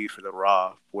continue their feud for the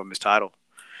Raw Women's title.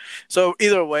 So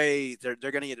either way, they're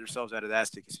gonna get themselves out of that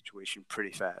sticky situation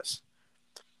pretty fast.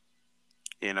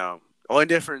 You know, only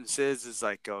difference is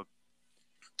like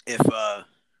if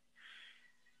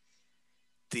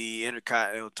the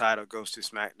Intercontinental title goes to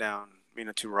SmackDown,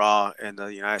 to Raw, and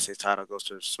the United States title goes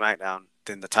to SmackDown,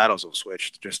 then the titles will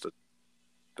switch. Just the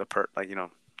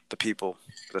people,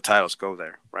 the titles go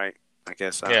there, right? I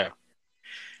guess I don't Yeah.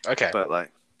 know, Okay. but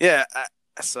like, yeah.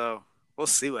 So we'll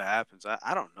see what happens.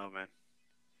 I don't know, man.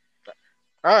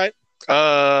 All right.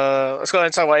 Let's go ahead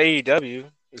and talk about AEW.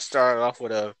 We started off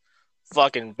with a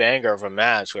fucking banger of a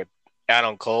match with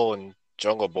Adam Cole and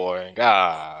Jungle Boy.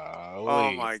 Oh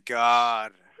Golly. my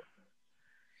god,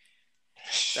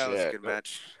 that was a Shit. good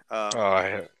match.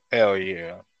 Hell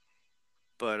yeah.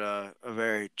 But a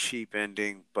very cheap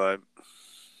ending. But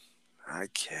I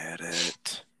get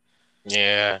it.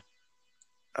 Yeah.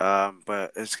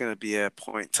 But it's gonna be a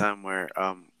point in time where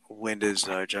when is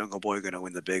Jungle Boy gonna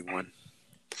win the big one?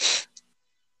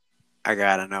 I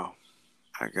gotta know.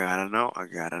 I gotta know. I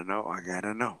gotta know. I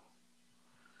gotta know.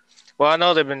 Well, I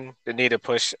know they need to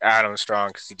push Adam Strong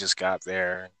because he just got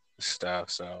there and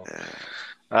stuff. So,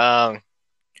 Uh, um,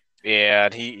 yeah,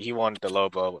 he wanted the low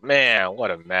blow, but man, what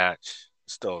a match!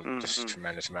 Still, just mm-hmm.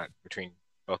 tremendous match between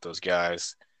both those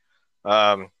guys.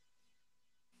 Um,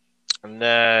 and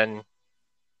then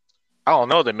I don't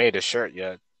know they made a shirt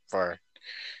yet for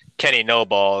Kenny No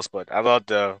Balls, but I love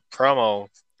the promo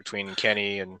between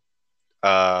Kenny and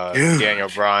Daniel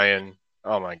Dude, Bryan.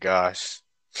 Oh my gosh.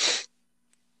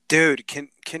 dude, can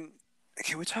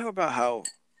we talk about how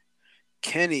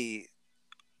Kenny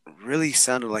really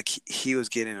sounded like he was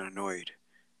getting annoyed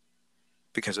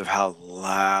because of how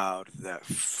loud that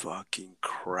fucking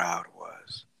crowd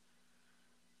was?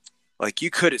 Like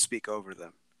you couldn't speak over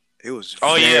them. It was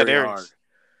Oh yeah, very hard.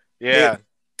 It yeah.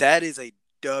 that is a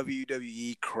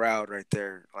WWE crowd right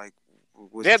there. Like Yeah,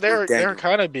 with they're Daniel.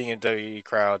 kind of being a WWE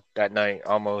crowd that night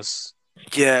almost.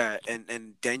 Yeah,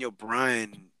 and Daniel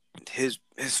Bryan, his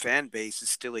fan base is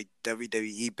still a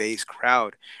WWE based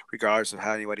crowd, regardless of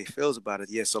how anybody feels about it.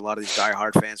 Yes, a lot of these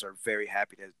diehard fans are very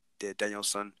happy that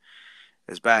Danielson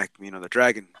is back. The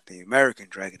Dragon, the American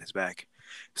Dragon, is back.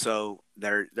 So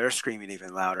they're screaming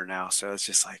even louder now. So it's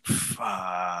just like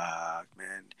fuck,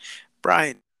 man.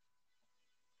 Brian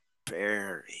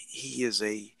Fair, he is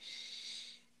a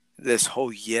that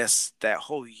whole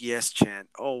yes chant.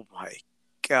 Oh my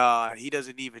God, he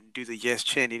doesn't even do the yes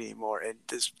chant anymore, and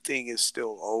this thing is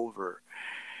still over.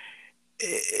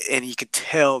 And you could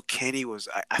tell Kenny was.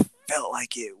 I felt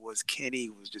like it was Kenny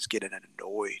was just getting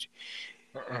annoyed.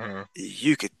 Mhm.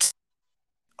 You could.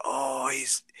 Oh,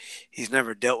 he's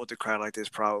never dealt with the crowd like this.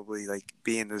 Probably like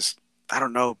being this. I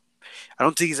don't know. I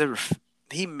don't think he's ever.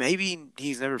 He maybe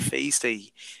he's never faced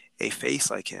a face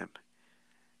like him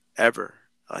ever.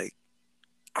 Like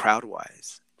crowd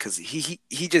wise. Because he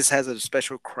just has a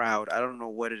special crowd. I don't know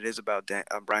what it is about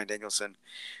Bryan Danielson.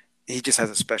 He just has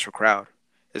a special crowd.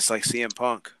 It's like CM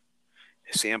Punk.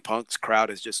 CM Punk's crowd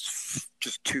is just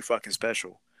too fucking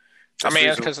special. I That's the mean,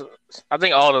 it's reason. because I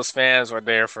think all those fans were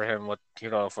there for him with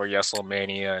for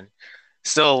WrestleMania and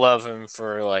still love him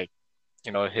for like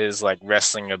his like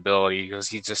wrestling ability because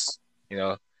he just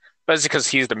basically because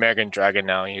he's the American Dragon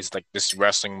now. He's like this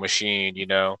wrestling machine.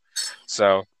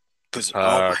 So Because oh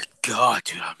uh my god,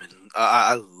 dude,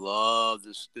 I love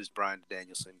this Bryan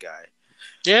Danielson guy.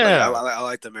 Like yeah, I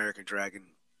like the American Dragon.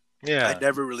 I yeah,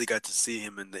 never really got to see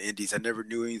him in the Indies. I never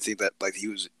knew anything that like he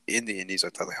was in the Indies. I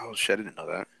thought like, oh shit, I didn't know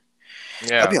that. I'll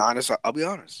yeah. be honest. I'll be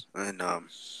honest. And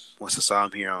once I saw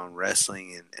him here on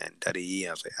wrestling and WWE,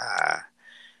 I was like, ah.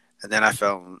 And then I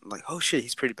felt like, oh shit,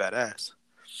 he's pretty badass.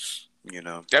 You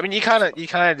know. I mean, you kind of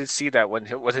did see that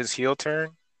when with his heel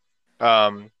turn. I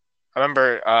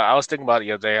remember I was thinking about it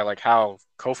the other day, like how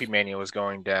Kofi Mania was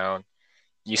going down.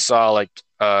 You saw like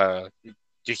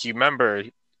if you remember,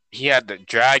 he had the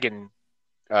dragon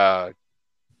uh,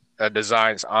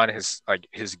 designs on his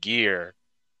his gear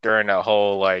during that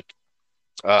whole like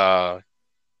uh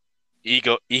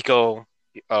eco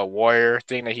warrior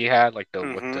thing that he had, like the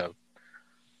Mm-hmm.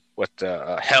 with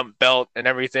the hemp belt and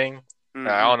everything. I Mm-hmm.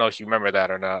 don't know if you remember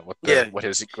that or not with the Yeah.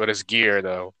 with his gear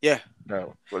though. Yeah.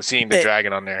 No, with seeing the And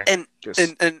dragon on there, and just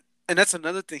and and, and that's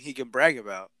another thing he can brag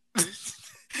about.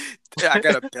 I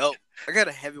got a belt. I got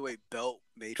a heavyweight belt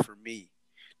made for me.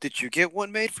 Did you get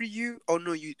one made for you? Oh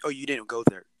no, you. Oh, you didn't go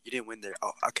there. You didn't win there.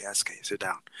 Oh, okay, that's okay. Sit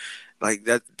down. Like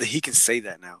that. He can say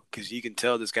that now because you can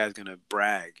tell this guy's gonna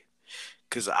brag.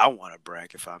 Because I want to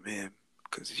brag if I'm him.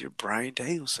 Because you're Bryan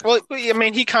Danielson. well, I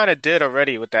mean, he kind of did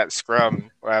already with that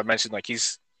scrum where I mentioned like he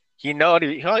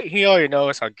already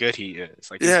knows how good he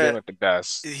is. Like he's been Yeah, with the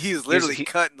best. he's He's literally he,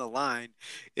 cutting the line,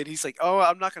 and he's like, "Oh,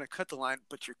 I'm not gonna cut the line,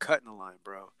 but you're cutting the line,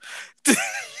 bro."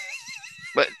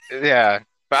 but yeah,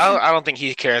 but I don't think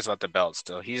he cares about the belt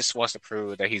still. He just wants to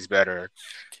prove that he's better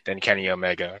than Kenny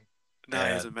Omega. Now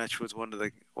he has And a match with one of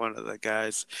the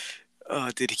guys. Oh,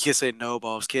 dude, he can't say no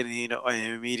balls. Can he? No,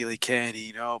 and immediately can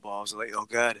he? No balls. Like, oh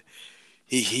god,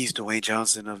 he's Dwayne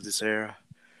Johnson of this era.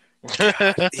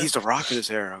 God, he's the Rock of this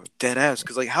era. Dead ass.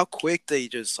 Because like, how quick they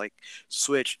just like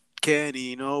switch. Can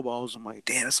he? No balls. I'm like,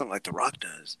 damn, that's something like the Rock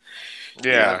does.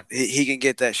 yeah, He can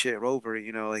get that shit over.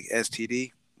 Like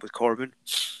STD with Corbin.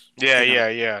 yeah, You know, yeah,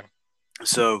 yeah.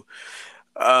 so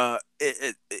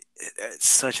it's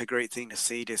such a great thing to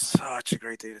see. Just such a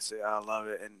great thing to see. I love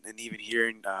it, and even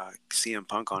hearing CM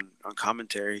Punk on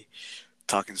commentary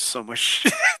talking so much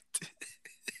shit.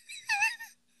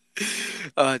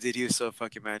 Dude, he was so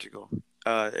fucking magical.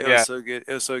 It was Yeah, so good.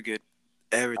 It was so good.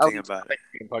 I Everything was about it.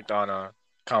 being hooked on a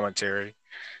commentary.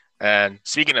 And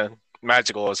speaking of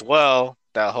magical as well,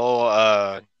 that whole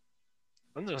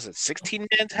when was it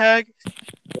 16-man tag?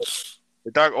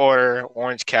 The Dark Order,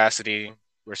 Orange Cassidy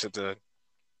versus the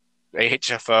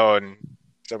AHFO and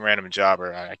some random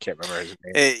jobber. I can't remember his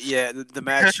name. Yeah, the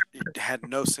match had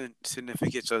no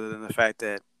significance other than the fact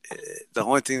that the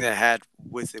only thing that had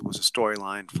with it was a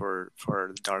storyline for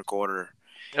the Dark Order,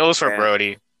 It was for and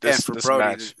Brody. and for This Brody,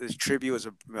 match. this tribute was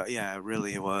yeah, it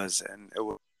really was, and it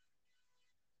was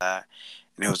and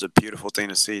it was a beautiful thing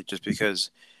to see, just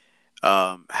because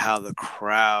how the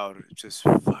crowd just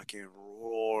fucking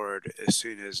roared as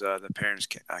soon as the parents,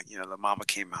 the mama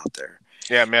came out there.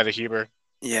 Yeah, Amanda Huber.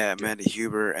 Yeah, Amanda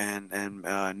Huber and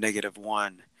Negative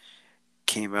One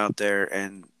came out there,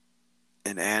 and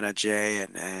Anna Jay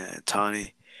and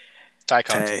Tawny Ty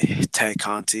Conti. Tay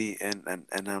Conti, and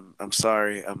I'm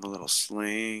sorry, I'm a little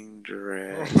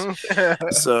slanderous.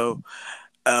 So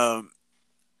um,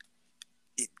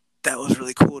 that was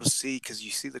really cool to see, because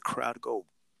you see the crowd go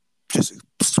just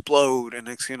explode, and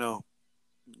next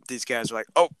these guys are like,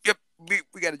 oh yep,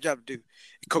 we got a job to do.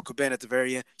 And Coco Ben at the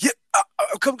very end, yep,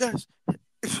 come guys,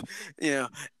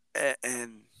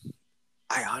 and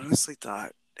I honestly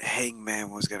thought Hangman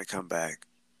was gonna come back,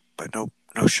 but nope,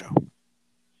 no show.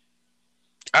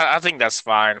 I think that's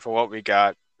fine for what we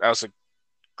got. That was a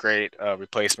great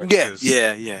replacement Yeah, because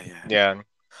yeah, yeah, yeah. yeah,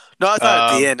 No, I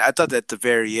thought at the um, end. I thought that at the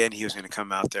very end he was going to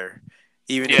come out there,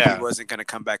 even if he yeah, wasn't going to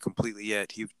come back completely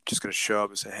yet. He was just going to show up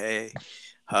and say, "Hey,"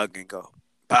 hug and go.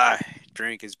 by,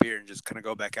 drink his beer, and just kind of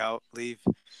go back out, leave.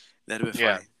 That'd have been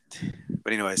Yeah. funny.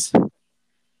 But anyways,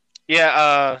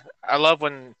 Yeah, I love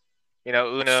when,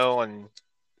 Uno and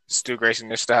Stu Grayson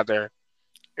just out there.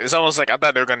 It's almost like I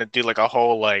thought they were gonna do like a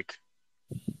whole like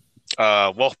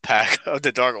wolf pack of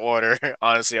the Dark Order,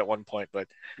 honestly, at one point, but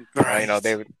right?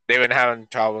 they've been having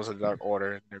problems with the Dark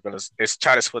Order. They're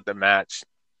try to split the match.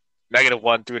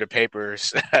 -1 through the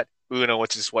papers at Uno,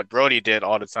 which is what Brody did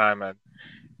all the time at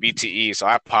BTE. So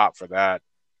I popped for that,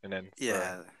 and then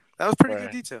Yeah, that was pretty good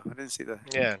for detail. I didn't see that.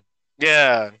 yeah,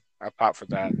 yeah, I popped for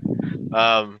that.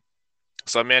 Um,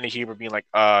 so Amanda Huber being like,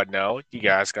 no, you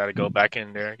guys got to go back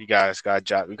in there. You guys got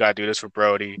job. We got to do this for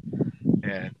Brody,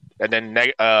 and then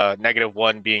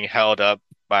 -1 being held up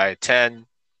by 10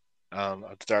 of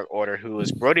the Dark Order, who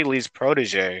is Brody Lee's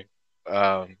protege.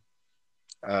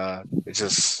 It's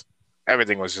just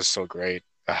everything was just so great.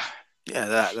 Yeah,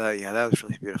 that was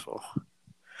really beautiful.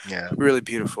 Yeah, Really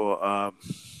beautiful. I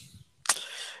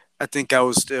think I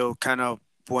was still kind of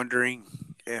wondering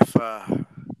if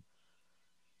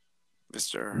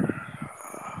Mr.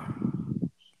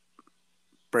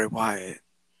 Bray Wyatt,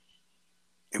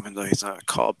 even though he's not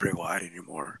called Bray Wyatt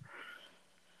anymore,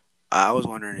 I was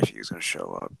wondering if he was going to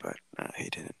show up, but he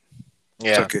didn't.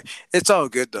 It's yeah. okay. It's all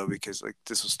good though because like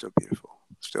this was still beautiful.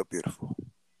 Still beautiful.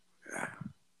 Yeah.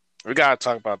 We gotta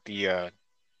talk about the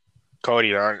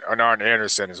Cody and Arn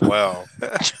Anderson as well.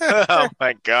 Oh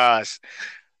my gosh,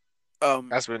 um.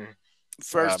 that's been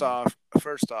First um off,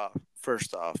 first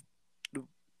off,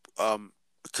 um,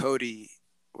 Cody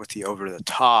with the over the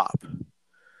top,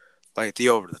 like the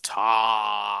over the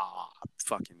top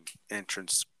fucking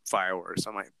entrance fireworks.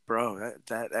 I'm like, bro,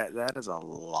 that is a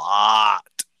lot.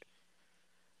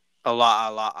 A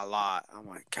lot, a lot, a lot. I'm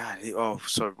like, God, oh,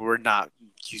 so we're not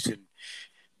using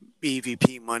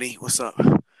EVP money. What's up?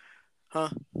 Huh?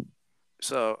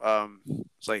 So,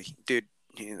 it's like, dude,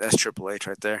 that's Triple H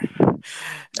right there.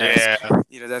 yeah,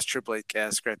 That's Triple H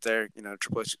esque right there.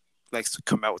 Triple H likes to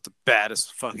come out with the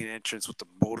baddest fucking entrance with the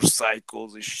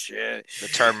motorcycles and shit. the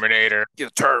Terminator.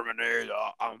 Terminator,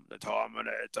 I'm the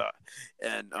Terminator,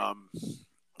 and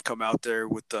come out there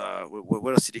with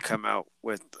what else did he come out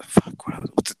with? Fuck,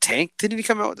 with the tank? Didn't he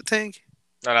come out with the tank?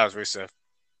 No, that was Rusev.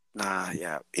 Nah,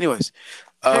 yeah. Anyways,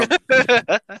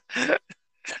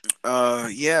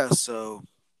 yeah. So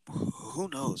who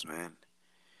knows, man?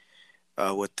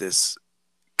 With this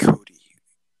Cody,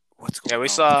 what's Yeah, going on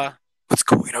with Cody? What's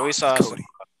going we on with saw Cody?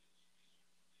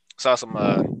 some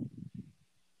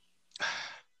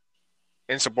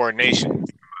insubordination.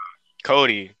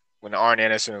 Cody when Arn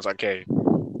Anderson was like, "Hey, Lee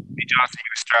Johnson, you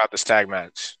gonna start out this tag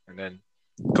match," and then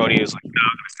Cody was like, "No,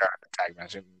 I'm gonna start out the tag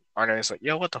match," and Arn Anderson's like,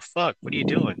 "Yo, what the fuck? What are you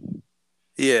doing?"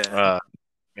 Yeah, Uh,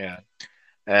 yeah,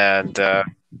 and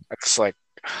it's like,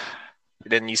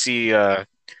 then you see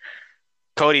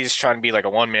Cody's trying to be like a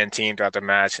one-man team throughout the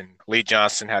match, and Lee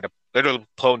Johnson had to literally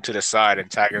pull him to the side and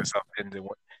tag himself in to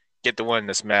get the win in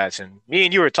this match. And me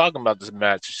and you were talking about this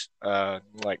match,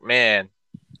 like, man,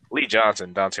 Lee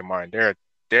Johnson, Dante Martin,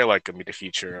 they're like gonna be the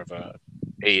future of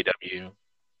AEW.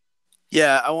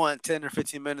 yeah. I want 10 or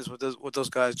 15 minutes with those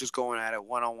guys just going at it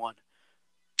 1-on-1.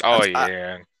 Oh That's I,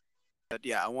 yeah,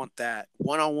 yeah. I want that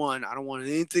 1-on-1. I don't want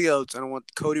anything else. I don't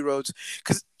want Cody Rhodes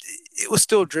because it was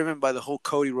still driven by the whole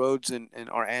Cody Rhodes and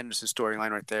our Anderson storyline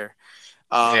right there.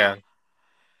 yeah.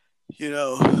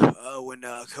 When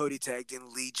Cody tagged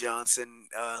in Lee Johnson,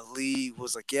 Lee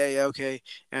was like, yeah, okay.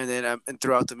 And then and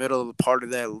throughout the middle of the part of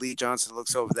that, Lee Johnson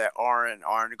looks over at Arn, and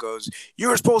Arn goes, you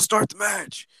were supposed to start the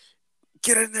match.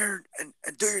 Get in there and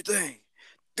do your thing.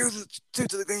 Do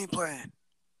the game plan. And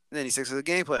then he sticks to the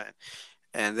game plan.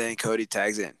 And then Cody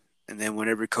tags in. And then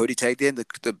whenever Cody tagged in,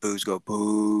 the boos go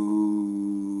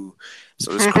boo.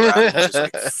 So this crowd is just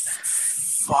like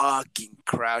fucking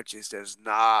crowd just does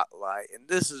not like. And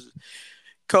this is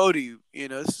Cody,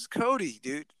 this is Cody,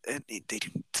 dude. And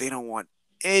they don't want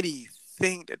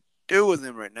anything to do with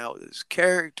him right now, with his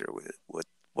character, with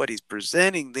what he's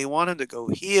presenting. They want him to go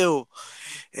heel,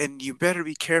 and you better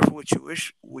be careful what you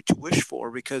wish for,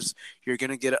 because you're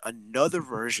gonna get another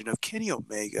version of Kenny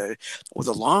Omega with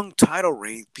a long title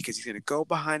reign, because he's gonna go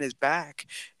behind his back,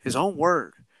 his own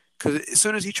word. Because as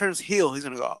soon as he turns heel, he's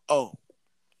gonna go, oh,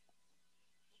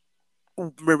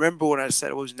 remember when I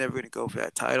said I was never gonna go for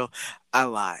that title? I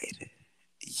lied.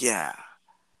 Yeah.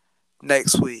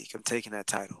 Next week I'm taking that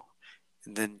title,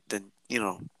 and then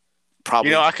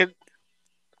probably.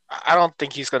 I don't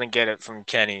think he's gonna get it from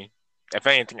Kenny. If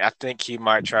anything, I think he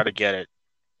might try to get it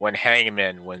when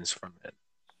Hangman wins from it.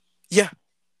 Yeah,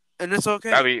 and it's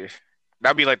okay.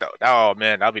 That'd be like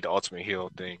that'd be the ultimate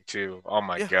heel thing too. Oh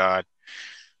my Yeah. god.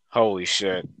 Holy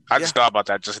shit. I just thought about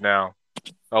that just now.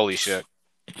 Holy shit.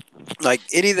 Like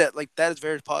any of that, like that is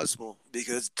very possible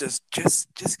because just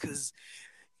because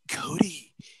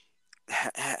Cody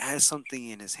has something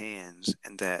in his hands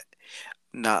and that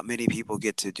not many people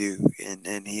get to do,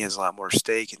 and he has a lot more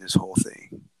stake in this whole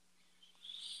thing.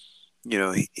 You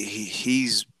know,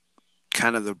 he's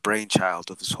kind of the brainchild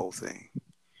of this whole thing,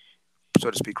 so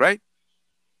to speak, right?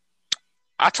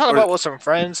 I talked Or about with some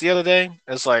friends the other day.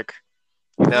 It's like,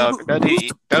 no, who's the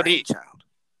WWE. brainchild?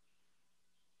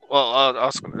 Well,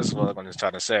 this is what I'm just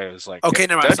trying to say. It's like if Okay,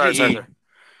 never mind. Sorry, sorry, WWE, sorry.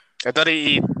 if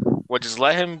WWE would just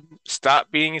let him stop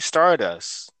being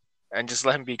Stardust and just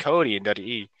let him be Cody in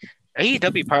WWE,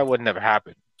 AEW probably would never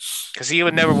happen because he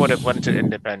would never would have went into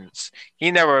independence. He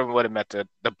never would have met the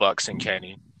Bucks and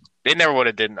Kenny. They never would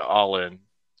have did All In,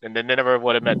 and then they never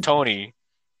would have met Tony.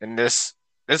 And this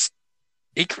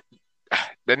he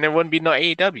then there wouldn't be no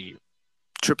AEW.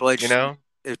 Triple You H. know.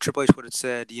 If Triple H would have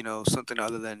said, something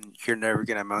other than "you're never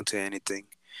gonna amount to anything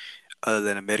other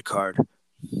than a mid card"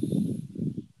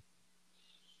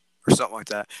 or something like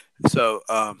that. So,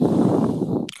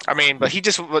 I mean, but he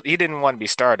didn't want to be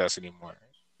Stardust anymore.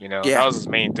 You know, that yeah, was his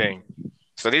main thing.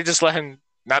 So they just let him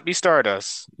not be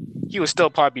Stardust. He would still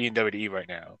probably be in WWE right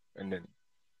now, and then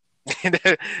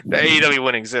the AEW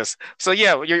wouldn't exist. So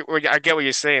yeah, I get what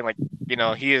you're saying. Like,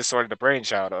 he is sort of the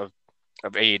brainchild of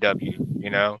AEW. You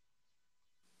know,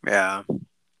 yeah.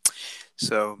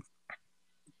 So,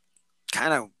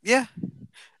 kind of, yeah.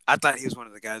 I thought he was one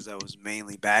of the guys that was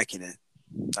mainly backing it.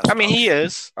 That's I what I mean, was. he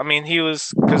is. I mean, he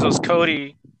was because it was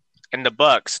Cody and the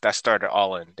Bucks that started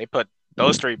All In. They put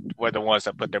those three were the ones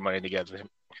that put their money together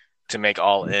to make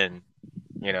All In.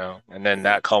 And then Yeah.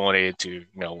 that culminated to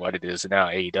what it is now,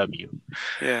 AEW.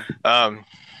 Yeah. Um,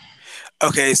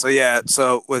 Okay, so yeah,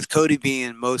 so with Cody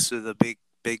being most of the big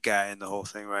guy in the whole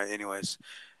thing, right? Anyways,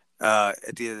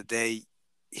 at the end of the day,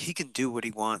 he can do what he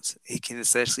wants. He can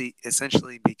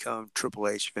essentially become Triple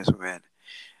H, Vince McMahon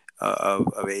of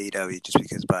AEW, just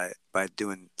because by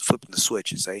doing flipping the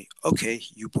switch and say, okay,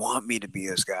 you want me to be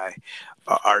this guy,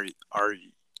 are are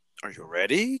are you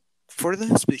ready for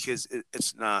this? Because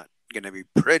it's not gonna be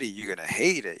pretty. You're gonna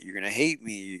hate it. You're gonna hate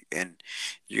me, and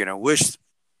you're gonna wish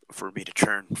for me to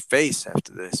turn face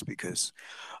after this because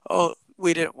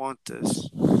we didn't want this.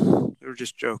 We were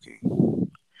just joking.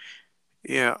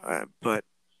 Yeah, but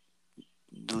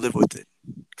live with it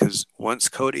because once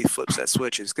Cody flips that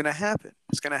switch, it's gonna happen.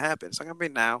 It's gonna happen. It's not gonna be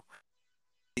now.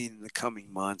 In the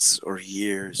coming months or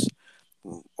years,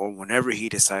 or whenever he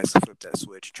decides to flip that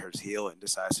switch, turns heel, and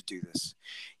decides to do this,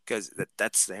 because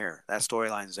that's there. That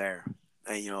storyline's there.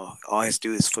 And all he has to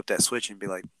do is flip that switch and be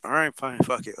like, "All right, fine,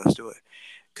 fuck it, let's do it."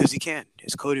 Because he can.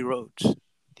 It's Cody Rhodes.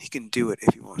 He can do it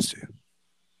if he wants to.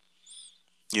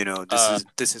 uh,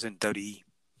 This isn't Duddy.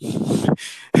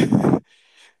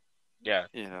 yeah.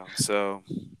 So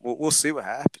we'll see what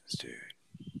happens, dude.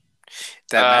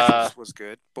 That match Uh, was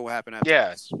good, but what happened after yeah.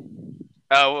 this?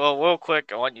 Well, real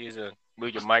quick, I want you to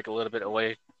move your mic a little bit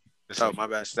away. Oh, my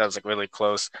bad. That was like really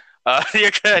close.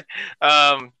 You're good.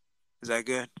 Is that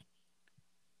good?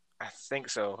 I think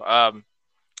so.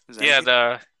 Is that Yeah,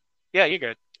 good? yeah, you're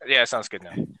good. Yeah, it sounds good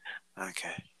now.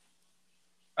 Okay.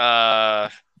 Uh,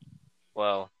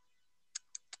 well,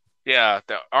 yeah,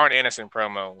 the Arn Anderson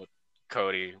promo with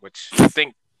Cody, which I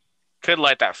think could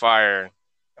light that fire,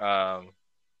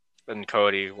 in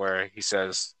Cody, where he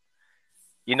says,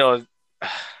 you know,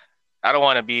 I don't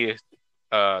want to be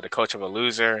the coach of a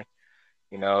loser.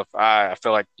 If I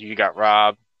feel like you got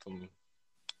robbed from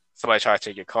somebody try to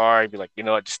take your car, you'd be like, you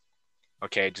know what, just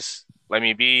okay, just let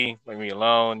me be, let me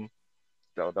alone.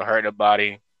 They'll hurt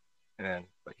nobody. And then,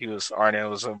 but Arn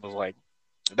was like,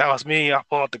 that was me. I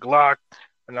pulled out the Glock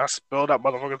and I spilled that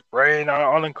motherfucker's brain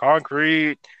on the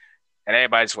concrete, and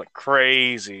everybody just went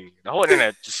crazy. The whole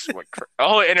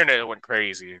internet went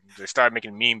crazy. They started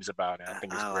making memes about it. I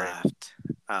think it's I great. laughed.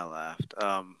 I laughed.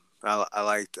 I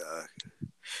liked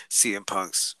CM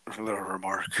Punk's little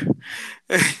remark.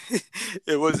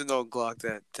 It wasn't no Glock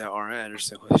that Arn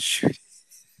Anderson was shooting.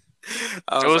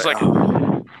 I It was was like,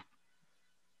 like,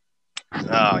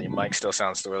 oh, your mic still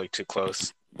sounds really too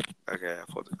close. okay.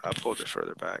 I pulled it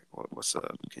further back. What's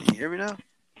up? Can you hear me now?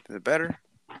 Is it better?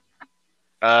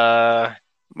 Uh,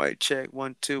 Mic check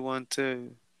 1 2 1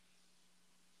 2.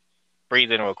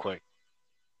 Breathe in real quick.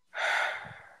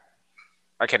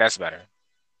 Okay, that's better.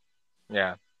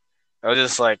 Yeah, I was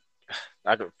just like,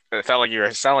 it felt like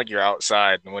it sounded like you're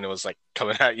outside when it was like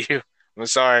coming at you. I'm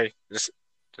sorry. Just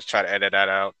try to edit that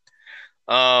out.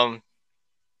 Um,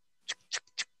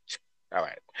 all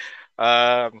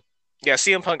right. Yeah,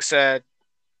 CM Punk said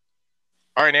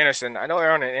Arn Anderson. I know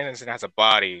Arn Anderson has a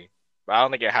body, but I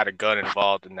don't think it had a gun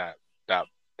involved in that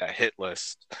that hit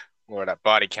list or that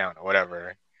body count or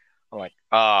whatever. I'm like,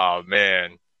 oh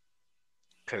man,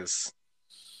 because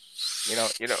you know,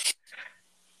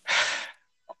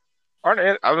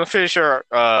 I'm pretty sure.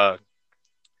 I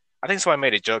think someone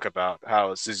made a joke about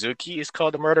how Suzuki is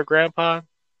called the murder grandpa,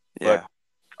 but Yeah,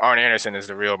 Arn Anderson is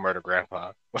the real murder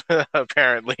grandpa.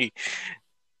 Apparently,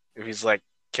 if he's like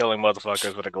killing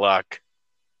motherfuckers with a Glock.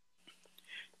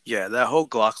 yeah. That whole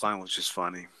Glock line was just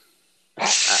funny.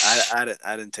 I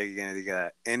didn't take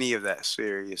any of that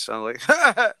serious. I'm like,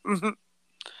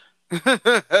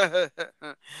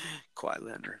 Quiet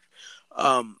Leonard.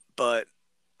 But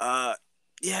uh,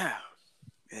 yeah,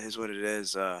 it is what it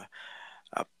is. I,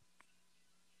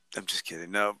 I'm just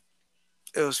kidding. No,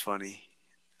 it was funny.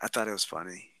 I thought it was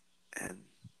funny, and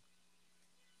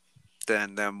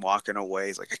then them walking away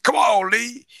is like, hey, "Come on,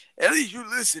 Lee. At least you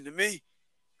listen to me,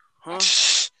 huh?"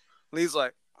 Lee's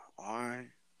like, "All right.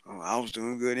 Oh, I was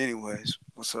doing good anyways.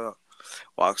 What's up?"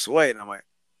 Walks away, and I'm like,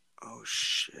 "Oh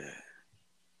shit."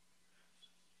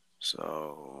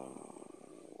 So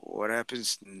what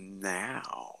happens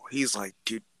now? He's like,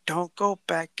 "Dude, don't go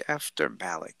back after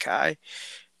Malachi.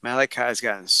 Malachi's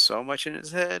gotten so much in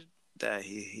his head that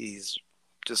he's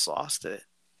just lost it.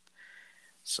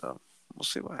 So we'll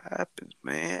see what happens,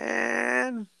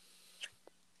 man."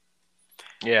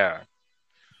 Yeah.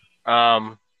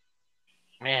 Um.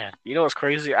 Man, you know what's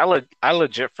crazy? I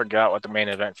legit forgot what the main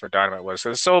event for Dynamite was.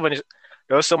 There was so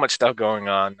much stuff going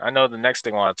on. I know the next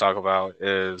thing I want to talk about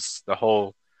is the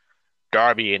whole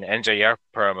Darby and NJF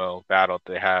promo battle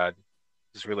they had.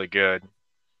 It's really good.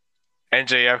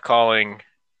 NJF calling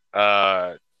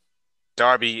uh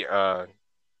Darby an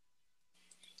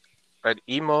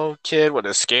emo kid with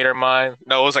a skater mime.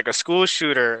 No, it was like a school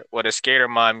shooter with a skater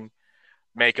mime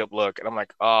makeup look. And I'm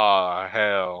like, oh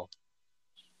hell.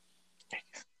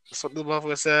 That's what the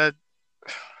motherfucker said.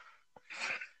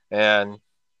 And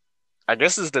I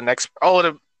guess this is the next. Oh,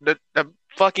 the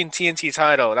fucking TNT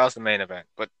title. That was the main event.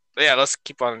 But yeah, let's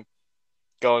keep on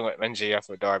going with MJF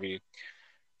with Darby.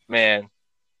 Man,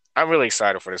 I'm really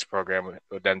excited for this program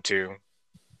with them too.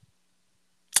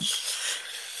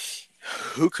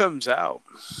 Who comes out?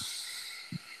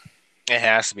 It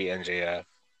has to be MJF.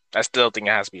 I still think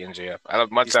it has to be MJF.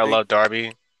 Much You as I think love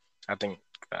Darby, I think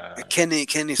uh, can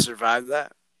he survive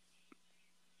that?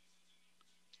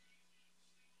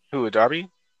 who Darby?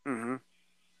 Mm-hmm.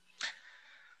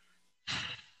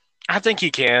 I think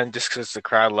he can just because the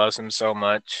crowd loves him so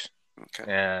much,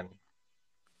 Okay. and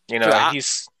Cause I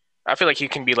he's. I feel like he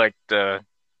can be like the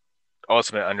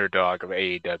ultimate underdog of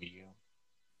AEW.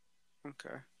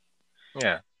 okay.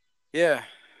 Yeah. Yeah.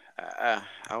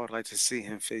 I would like to see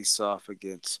him face off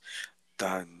against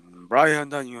Brian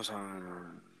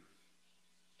Danielson.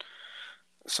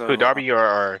 Who So Darby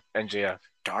or MJF?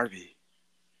 Darby.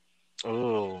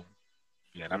 Oh,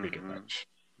 yeah, that'd be a good Mm-hmm. match.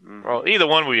 Mm-hmm. Well, either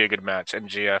one would be a good match,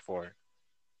 MJF or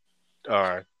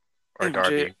or MJ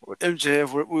Darby.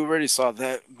 MJF. We already saw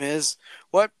that. Miz.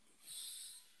 What?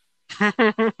 I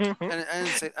didn't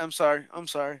say. I'm sorry. I'm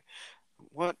sorry.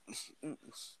 What?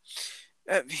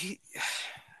 He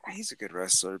he's a good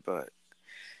wrestler, but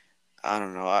I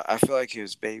don't know. I feel like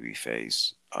his baby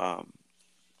face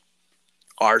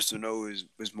Arsenal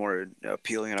was more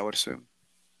appealing, I would assume,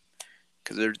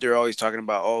 because they're always talking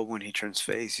about, oh, when he turns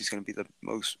face, he's gonna be the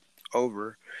most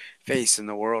over face in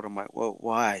the world. I'm like, well,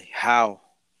 why? How?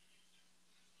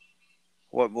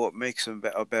 What makes him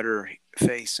a better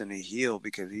face than a heel?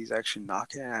 Because he's actually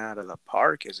knocking it out of the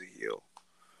park as a heel.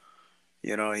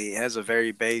 He has a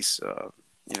very base,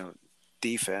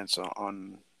 defense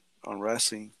on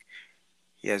wrestling.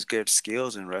 He has good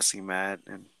skills in wrestling, Matt,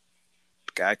 and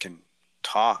the guy can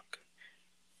talk.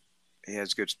 He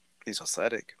has good. He's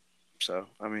athletic. So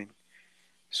I mean,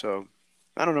 so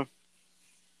I don't know.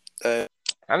 Uh,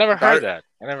 I never heard Dar- that.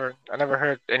 I never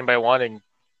heard anybody wanting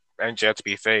MJF to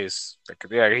be face. Like,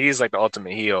 yeah, he's like the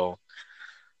ultimate heel.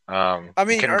 I He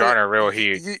mean, can early garner real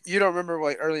you, heat. you don't remember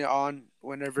like early on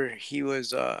whenever he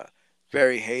was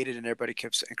very hated and everybody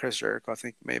kept saying Chris Jericho I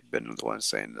think may have been the one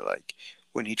saying that like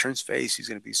when he turns face he's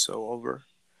gonna be so over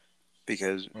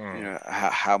because Hmm.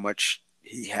 how much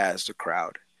he has the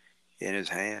crowd in his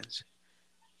hands.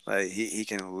 Like he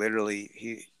can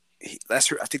literally I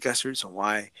think that's the reason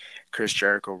why Chris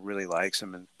Jericho really likes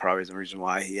him and probably the reason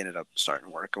why he ended up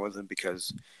starting working with him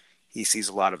because he sees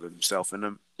a lot of himself in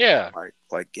him. Yeah,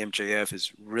 Like MJF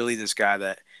is really this guy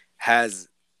that has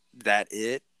that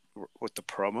with the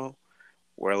promo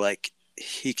where like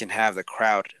he can have the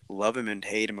crowd love him and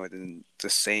hate him within the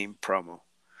same promo.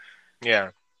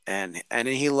 yeah, And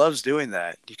he loves doing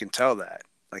that. You can tell that.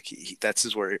 Like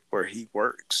that's where he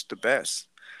works the best.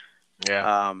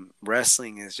 Yeah.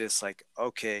 Wrestling is just like,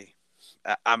 okay,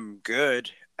 I'm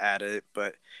good at it,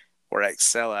 but where I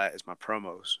excel at is my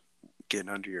promos, getting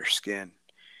under your skin,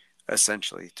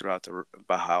 essentially throughout the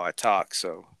about how I talk.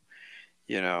 So,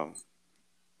 you know,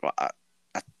 well, I,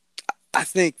 I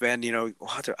think, man, I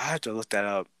have to look that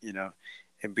up,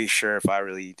 and be sure if I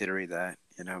really did read that,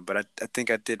 But I think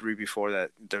I did read before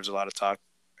that there's a lot of talk,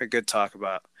 a good talk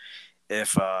about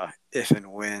if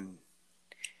and when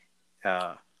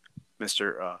uh,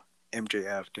 Mr.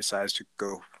 MJF decides to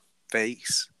go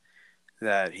face,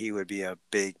 that he would be a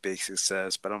big, big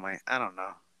success. But I'm like, I don't know.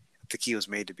 I think he was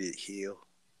made to be a heel,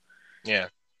 Yeah.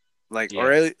 like,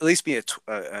 or Yeah. at least be a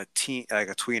teen, like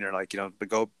a tweener, like but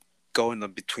go in the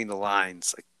between the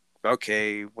lines, like.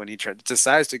 Okay, when he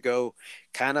decides to go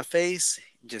kind of face,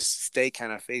 just stay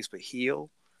kind of face, but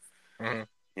heel, Hmm.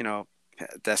 you know,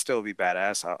 that still would be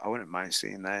badass. I wouldn't mind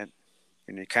seeing that.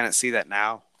 And you kind of see that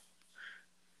now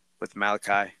with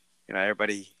Malachi.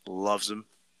 Everybody loves him.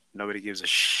 Nobody gives a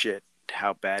shit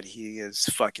how bad he is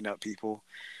fucking up people.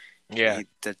 Yeah.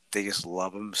 They just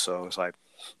love him. So it's like,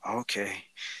 okay,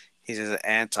 he's just an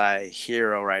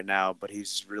anti-hero right now, but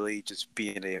he's really just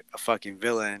being a fucking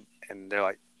villain. And they're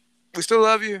like, we still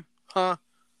love you, huh?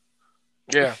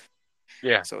 Yeah.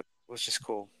 Yeah. So it was just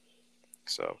cool.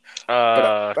 So, but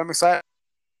Uh. I'm excited.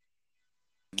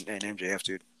 And MJF,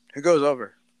 dude, who goes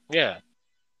over? Yeah.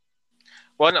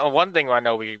 One thing I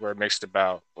know we were mixed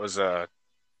about was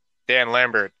Dan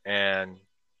Lambert and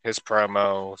his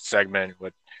promo segment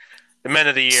with the Men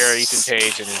of the Year, Ethan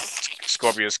Page and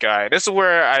Scorpio Sky. This is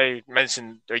where I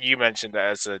mentioned, or you mentioned that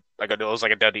as it was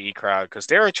like a WWE crowd because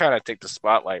they were trying to take the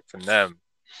spotlight from them.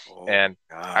 Oh And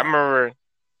my I god! remember,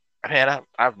 man,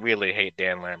 I really hate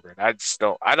Dan Lambert. I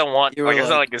don't want You were like it's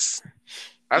not like, like it's.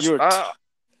 you were.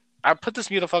 I put this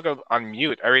motherfucker on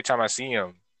mute every time I see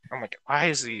him. I'm like, why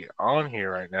is he on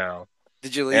here right now?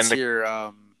 Did you at And least the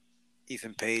hear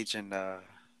Ethan Page and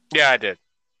yeah, I did.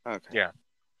 okay. Yeah.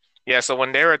 Yeah, so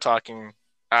when they were talking,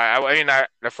 the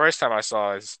first time I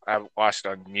saw is I watched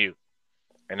on mute,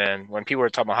 and then when people were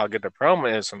talking about how good the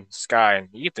promo is from Sky and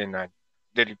Ethan, I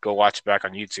did go watch it back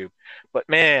on YouTube. But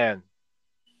man,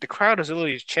 the crowd is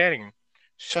literally chanting,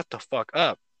 "Shut the fuck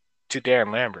up" to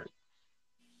Dan Lambert.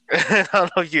 I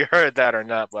don't know if you heard that or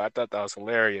not, but I thought that was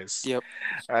hilarious. Yep.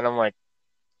 And I'm like,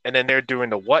 and then they're doing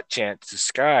the what chant to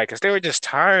Sky because they were just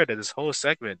tired of this whole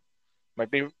segment.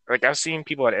 Like I've seen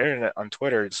people on the internet on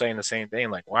Twitter saying the same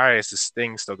thing. Like, why is this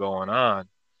thing still going on?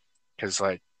 Because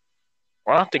like,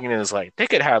 what I'm thinking is like they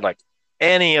could have like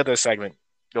any other segment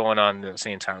going on at the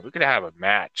same time. We could have a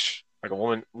match, like a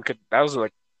woman. We could. That was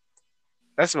like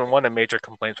that's been one of the major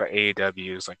complaints by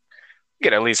AEW is like we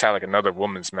could at least have like another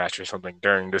women's match or something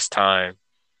during this time.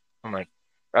 I'm like,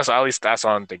 that's at least that's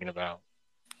all I'm thinking about.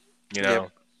 You Yep.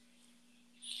 know.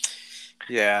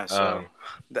 Yeah. So Um,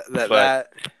 that that but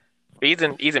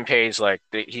that Ethan Page like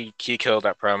he killed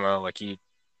that promo. Like he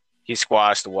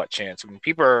squashed the what chance. I mean,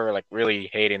 people are like really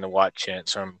hating the what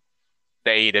chance from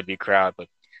the AEW crowd, but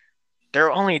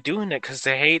they're only doing it because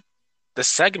they hate the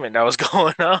segment that was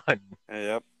going on.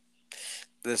 yep.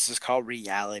 This is called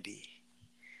reality.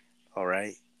 All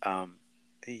right.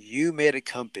 You made a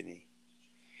company.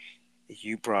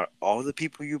 You brought all the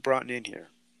people you brought in here,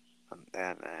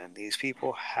 and these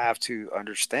people have to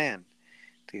understand.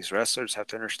 These wrestlers have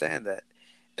to understand that,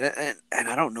 and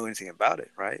I don't know anything about it,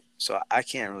 right? So I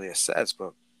can't really assess,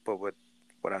 but what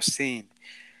I've seen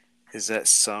is that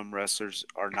some wrestlers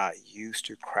are not used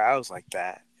to crowds like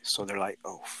that, so they're like,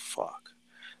 oh fuck.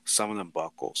 Some of them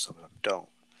buckle, some of them don't.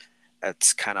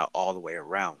 That's kind of all the way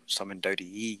around. Some in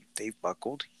WWE they've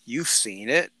buckled. You've seen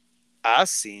it. I've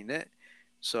seen it.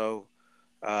 So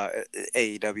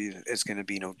AEW is going to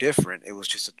be no different. It was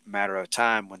just a matter of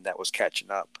time when that was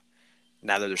catching up.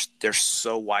 Now that they're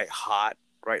so white hot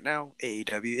right now,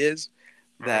 AEW is,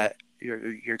 Mm-hmm. that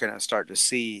you're gonna start to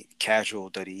see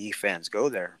casual WWE fans go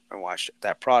there and watch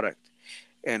that product.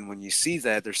 And when you see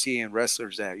that, they're seeing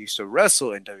wrestlers that used to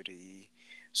wrestle in WWE.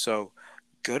 So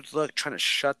good luck trying to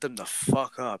shut them the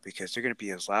fuck up because they're gonna be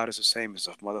as loud as the same as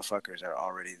the motherfuckers that are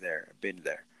already there, been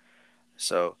there.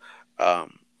 So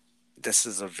um, this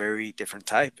is a very different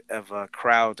type of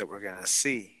crowd that we're gonna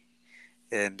see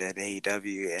in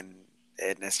AEW, and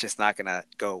it's just not gonna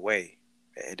go away.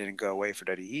 It didn't go away for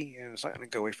WWE, and it's not gonna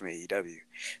go away from AEW.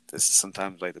 This is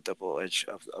sometimes like the double edge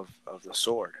of the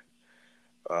sword.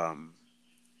 Um,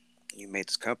 you made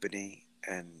this company,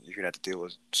 and you're gonna have to deal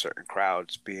with certain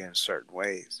crowds being certain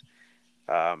ways.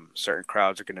 Certain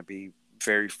crowds are gonna be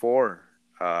very for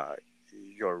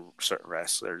your certain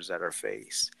wrestlers that are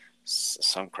face.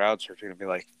 Some crowds are gonna be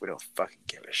like, we don't fucking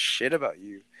give a shit about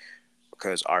you.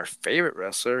 because our favorite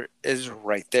wrestler is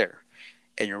right there,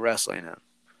 and you're wrestling him.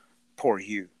 Poor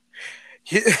you.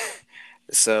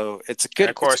 So it's a And good.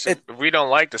 of course, if we don't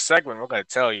like the segment, we're gonna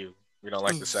tell you we don't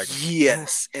like the segment.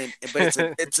 Yes, and but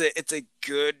it's a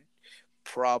good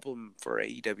problem for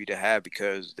AEW to have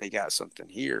because they got something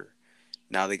here.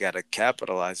 Now they got to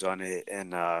capitalize on it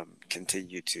and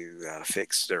continue to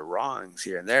fix their wrongs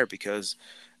here and there because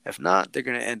if not, they're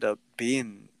going to end up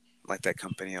being like that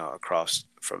company across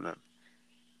from them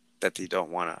that they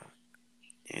don't want to,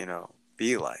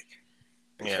 be like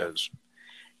Yeah,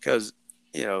 because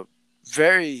you know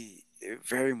very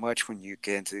very much when you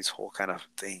get into these whole kind of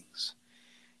things,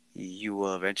 you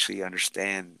will eventually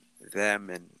understand them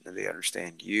and they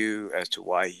understand you as to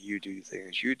why you do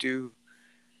things you do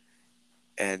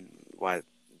and why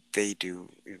they do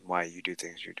why you do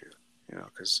things you do,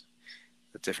 because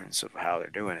the difference of how they're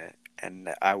doing it. And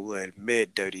I will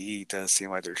admit WWE does seem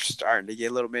like they're starting to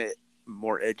get a little bit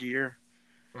more edgier,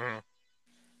 hmm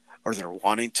or they're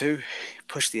wanting to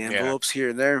push the yeah, envelopes here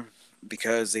and there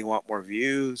because they want more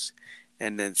views,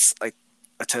 and it's like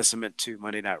a testament to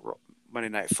Monday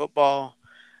Night Football,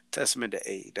 testament to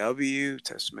AEW,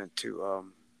 testament to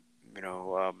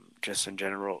just in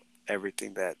general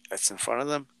everything that's in front of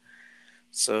them.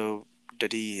 So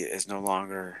Diddy is no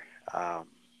longer um,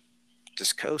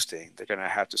 just coasting. They're gonna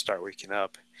have to start waking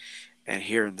up, and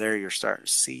here and there you're starting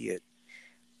to see it,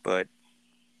 but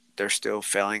they're still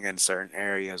failing in certain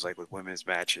areas, like with women's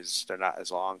matches. They're not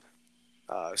as long.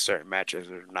 Certain matches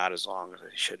are not as long as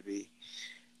they should be.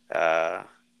 Uh,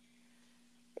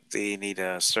 they need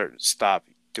to stop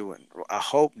doing. I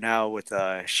hope now with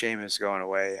Sheamus going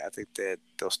away, I think that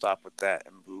they'll stop with that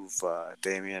and move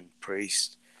Damian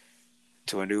Priest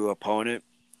to a new opponent.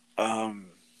 Um,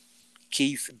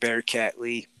 Keith Bearcat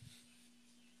Lee.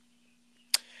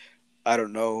 I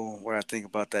don't know what I think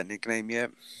about that nickname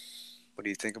yet. What do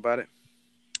you think about it?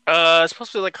 it's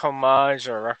supposed to be like homage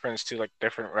or reference to like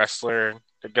different wrestler.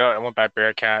 The guy I went by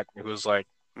Bearcat, who was like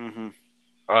Mm-hmm.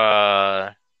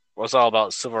 uh was all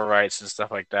about civil rights and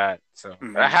stuff like that. So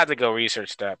I Mm-hmm. had to go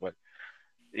research that, but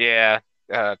yeah,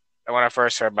 uh, when I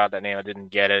first heard about that name, I didn't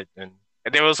get it, and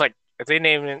there was like if they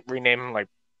rename him like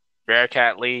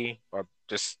Bearcat Lee or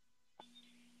just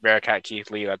Bearcat Keith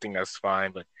Lee, I think that's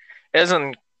fine. But it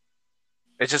doesn't.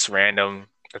 It's just random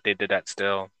that they did that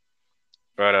still.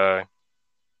 But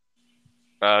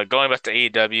going back to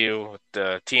AEW with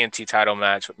the TNT title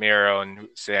match with Miro and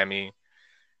Sammy,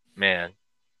 man,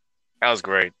 that was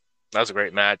great. That was a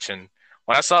great match. And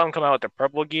when I saw him come out with the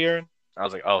purple gear, I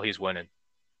was like, oh, he's winning.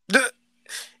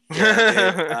 Yeah,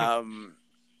 dude. hmm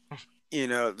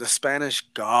The Spanish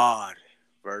God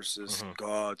versus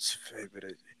God's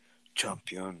favorite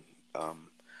champion.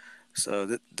 Um,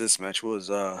 so this match was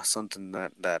something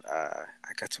that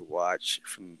I got to watch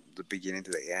from the beginning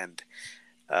to the end.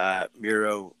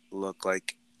 Miro looked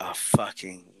like a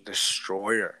fucking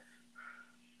destroyer.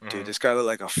 Dude, hmm this guy looked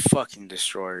like a fucking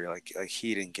destroyer. Like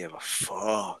he didn't give a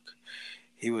fuck.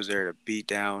 He was there to beat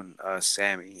down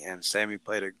Sammy, and Sammy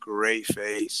played a great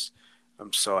face.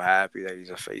 I'm so happy that he's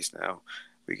a face now.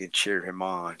 We can cheer him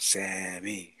on,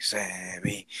 Sammy,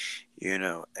 Sammy,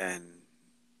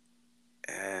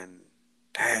 and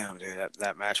damn, dude,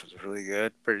 that match was really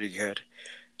good, pretty good.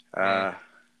 hmm Uh,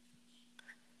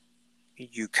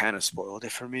 you kind of spoiled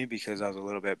it for me because I was a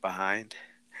little bit behind.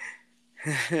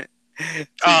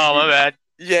 So Oh, my bad.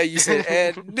 yeah, you said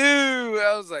and new.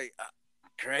 I was like,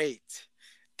 great.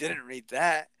 Didn't read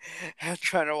that. I'm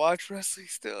trying to watch wrestling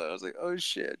still. I was like, oh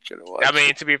shit, trying to I watch it.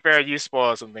 mean, to be fair, you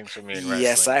spoiled some things for me in Yes,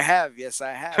 wrestling. I have. Yes,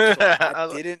 I have. So I I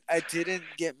was like,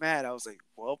 didn't get mad. I was like,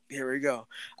 well, here we go.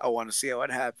 I want to see how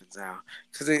it happens now.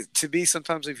 Because to be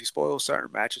sometimes if you spoil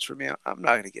certain matches for me, I'm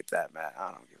not gonna get that mad.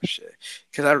 I don't give a shit.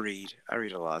 Because I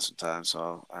read a lot sometimes.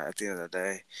 So at the end of the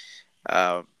day,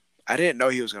 um, I didn't know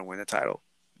he was gonna win the title.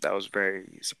 That was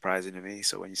very surprising to me.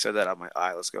 So when you said that, I'm like, all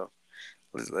right, let's go.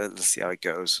 Let's see how it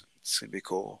goes. It's gonna be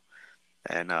cool.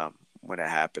 And when it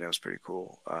happened, it was pretty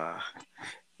cool.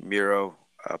 Miro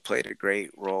played a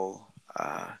great role.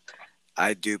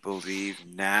 I do believe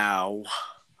now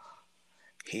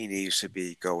he needs to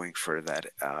be going for that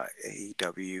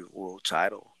AEW World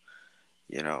Title.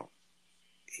 You know,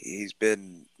 he's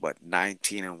been what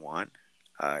 19-1.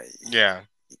 Uh, yeah,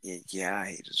 yeah,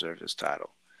 he deserves his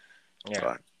title. yeah.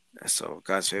 But so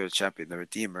God's favorite champion, the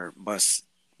Redeemer, must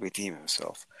redeem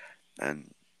himself.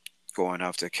 And going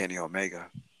after Kenny Omega,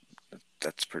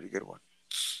 that's a pretty good one.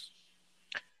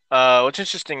 What's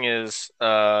interesting is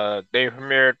they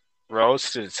premiered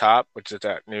Rose to the Top, which is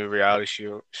that new reality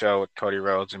show with Cody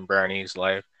Rhodes and Bernie's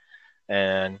life.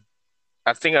 And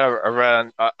I think I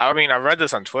read I mean I read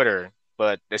this on Twitter,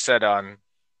 but they said on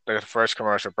the first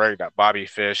commercial break that Bobby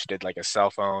Fish did like a cell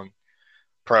phone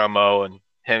promo and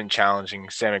him challenging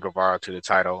Sammy Guevara to the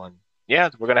title. And yeah,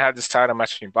 we're gonna have this title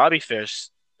match between Bobby Fish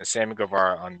and Sammy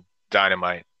Guevara on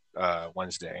Dynamite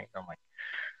Wednesday. I'm like,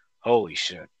 holy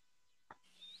shit.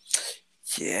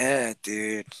 Yeah,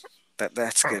 dude.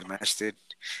 That's a good match, dude.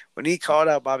 When he called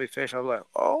out Bobby Fish, I was like,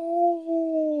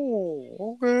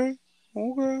 oh, okay,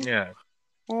 okay, Yeah,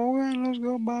 okay, let's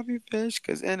go, Bobby Fish.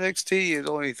 Because NXT is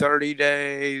only 30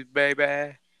 days, baby.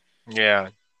 yeah, yeah.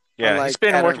 He's Unlike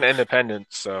been Adam, working independent,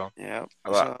 so yeah.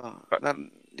 a lot. So But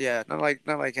not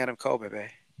like Adam Cole, baby.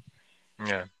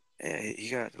 yeah, Yeah, he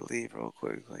got to leave real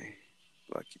quickly.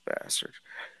 Lucky bastard.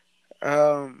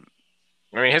 Um,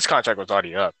 I mean his contract was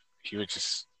already up. He was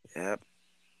just yep.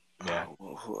 yeah.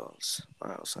 Well, who else?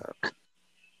 What else happened?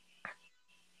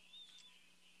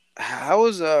 How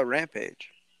was Rampage?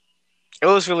 It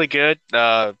was really good.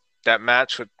 That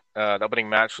match with the opening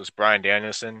match was Bryan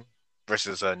Danielson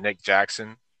versus Nick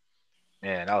Jackson.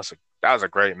 Man, that was a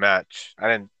great match. I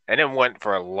didn't went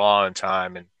for a long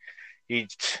time, and he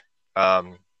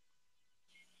um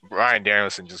Bryan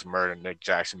Danielson just murdered Nick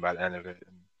Jackson by the end of it.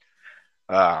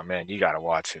 And, man, you gotta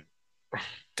watch it.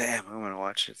 Damn, I'm gonna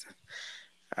watch it.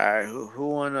 All right, who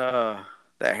won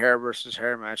that hair versus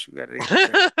hair match? We got to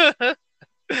get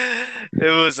there.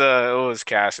 It was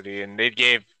Cassidy, and they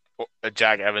gave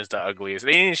Jack Evans the ugliest.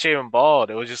 They didn't shave him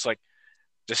bald. It was just like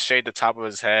just shaved the top of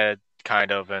his head,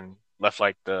 kind of, and left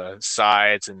like the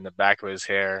sides and the back of his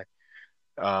hair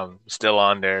still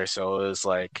on there. So it was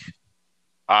like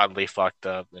oddly fucked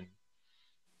up and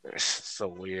it's so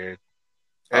weird.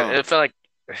 It, Oh it felt like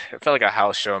it felt like a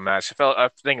house show match. I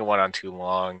think it went on too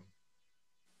long,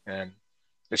 and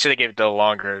they should have gave the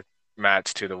longer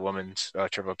match to the women's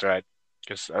triple threat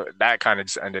because that kind of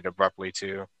just ended abruptly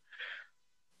too.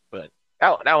 But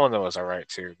that one was all right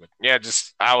too. But yeah,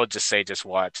 just I would just say just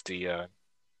watch the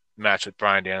match with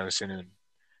Bryan Danielson and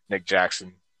Nick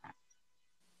Jackson.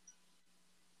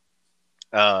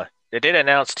 They did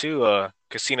announce too a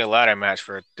casino ladder match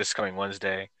for this coming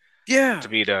Wednesday yeah, to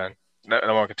be the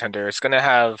number one contender. It's gonna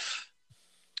have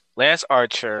Lance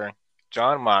Archer,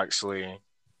 John Moxley,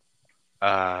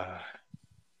 uh,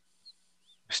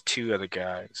 there's two other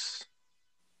guys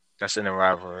that's in the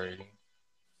rivalry.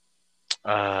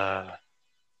 Uh,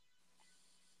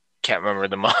 can't remember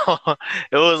them all.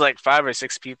 It was like five or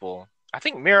six people. I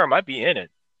think Mira might be in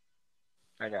it.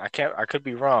 I can't. I could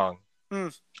be wrong. hmm.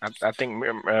 I think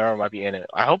Miro might be in it.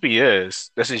 I hope he is.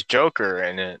 This is Joker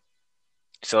in it,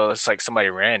 so it's like somebody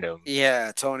random.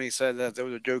 Yeah. Tony said that there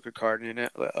was a Joker card in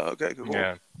it. Like, oh, okay, cool.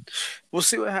 Yeah, We'll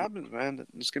see what happens, man.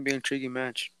 It's gonna be an intriguing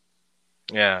match.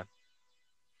 yeah.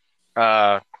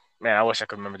 Uh, man, I wish I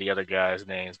could remember the other guys'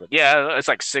 names, but yeah, it's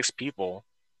like six people.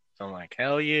 So I'm like,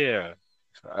 hell yeah.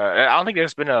 I don't think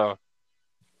there's been a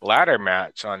ladder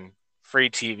match on free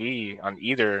TV on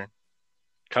either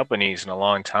companies in a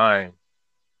long time.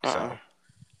 Uh-uh. So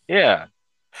yeah,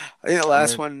 I mean, I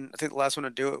think the last one to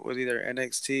do it was either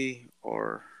NXT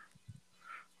or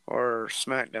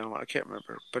SmackDown. I can't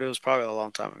remember, but it was probably a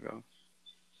long time ago.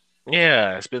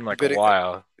 yeah, it's been A like a bit.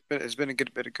 while. It's been a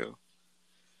good bit ago.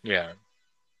 Yeah,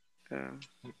 Yeah.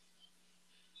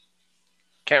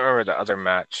 can't remember the other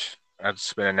match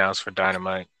that's been announced for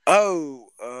Dynamite. Oh,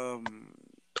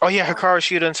 Oh yeah, oh, Hikaru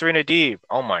Shida and Serena Deeb.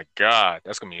 Oh my God,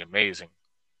 that's gonna be amazing.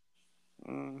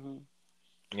 hmm,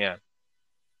 Yeah,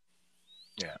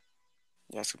 yeah,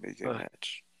 that's gonna be a good Ugh.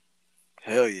 match.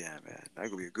 Hell yeah, man. That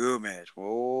could be a good match. yeah.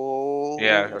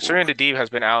 Whoa. Serena Deeb has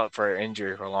been out for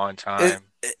injury for a long Is, time.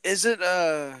 is it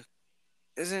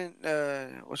isn't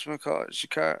what's it called?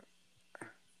 Shikara,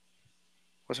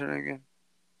 what's her name again?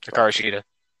 Hikaru Fuck. Shida.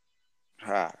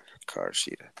 Ah,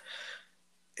 Karshida.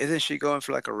 Isn't she going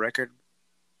for like a record?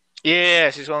 Yeah,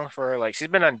 she's going for like she's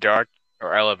been on Dark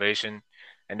or Elevation,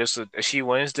 and if she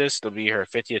wins this, it'll be her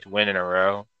 50th win in a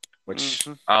row. Which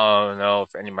Hmm. I don't know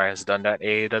if anybody has done that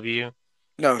AEW,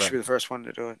 No, she'll but be the first one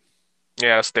to do it.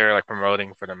 yeah, it's they're like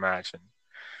promoting for the match, and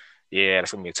yeah,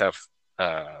 it's gonna be a tough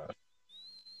uh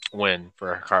win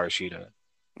for Hikaru Shida.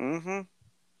 Hmm.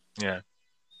 Yeah.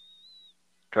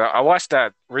 'Cause I watched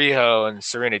that Riho and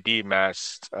Serena Deeb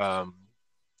match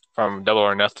from Double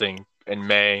or Nothing in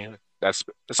May. It's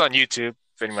on YouTube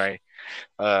if anybody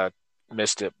uh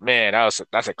missed it. Man,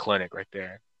 that's a clinic right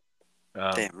there.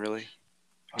 Um Damn, really?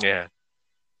 yeah.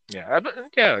 Yeah.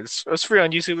 Yeah, it's free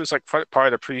on YouTube. It's like part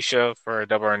of the pre-show for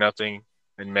Double or Nothing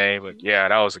in May, but yeah,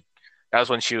 that was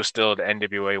when she was still the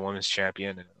NWA Women's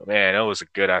Champion. And, man, it was a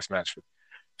good ass match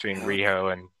between Hell yeah.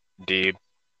 Riho and Deeb.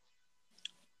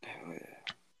 Hell yeah.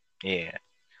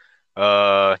 Yeah.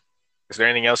 Uh is there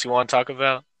anything else you want to talk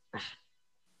about?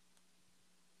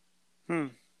 Hmm.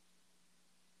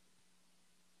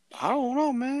 I don't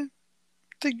know, man.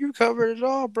 I think you covered it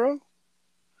all, bro.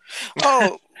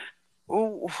 Oh,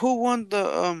 who won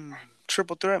the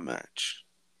triple threat match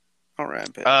on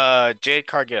Rampage? Jade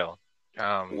Cargill.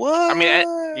 I mean,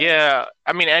 What? yeah,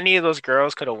 I mean, any of those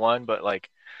girls could have won, but like,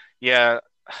 yeah,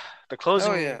 the Hell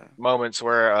closing yeah. moments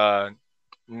where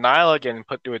Nyla getting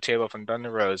put through a table from Thunder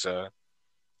Rosa,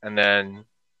 and then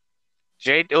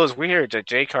Jade. It was weird that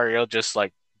Jade Cargill just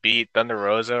like beat Thunder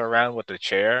Rosa around with the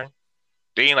chair.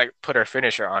 They didn't like put her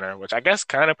finisher on her, which I guess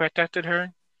kind of protected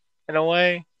her in a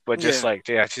way, but just Yeah. like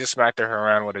yeah, she just smacked her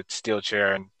around with a steel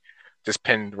chair and just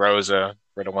pinned Rosa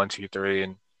for the 1, 2, 3,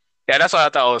 and yeah, that's why I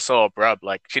thought it was so abrupt.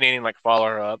 Like she didn't even like follow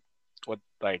her up with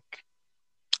like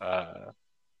uh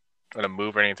with a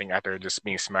move or anything after just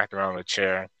being smacked around with a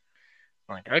chair.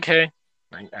 I'm like, okay,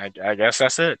 I guess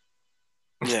that's it.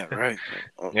 Yeah, right.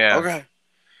 Yeah, Okay.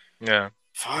 yeah,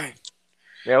 Fine.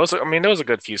 yeah. It was. I mean, there was a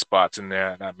good few spots in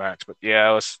there in that match, but yeah,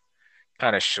 it was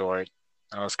kind of short.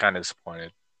 I was kind of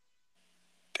disappointed.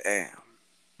 Damn.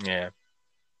 Yeah,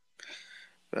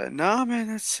 But nah, man,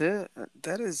 that's it.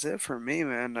 That is it for me,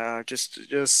 man. Just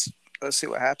let's see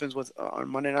what happens with on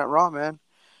Monday Night Raw, man.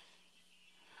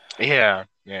 yeah,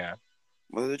 yeah.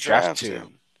 With the Draft draft two.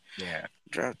 and Yeah,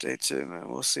 draft day too, man.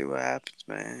 We'll see what happens,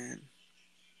 man.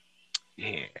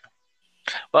 yeah.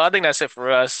 Well, I think that's it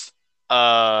for us.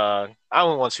 I'm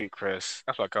one sweet Chris.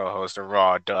 That's my co-host, the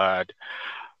Raw Dud,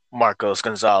 Marcos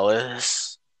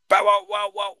Gonzalez. Bow wow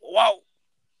wow wow wow.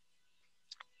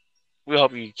 We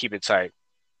hope you keep it tight,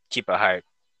 keep it hype.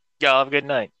 Y'all have a good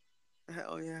night,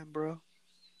 Hell yeah, bro.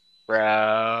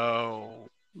 bro.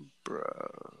 Bro.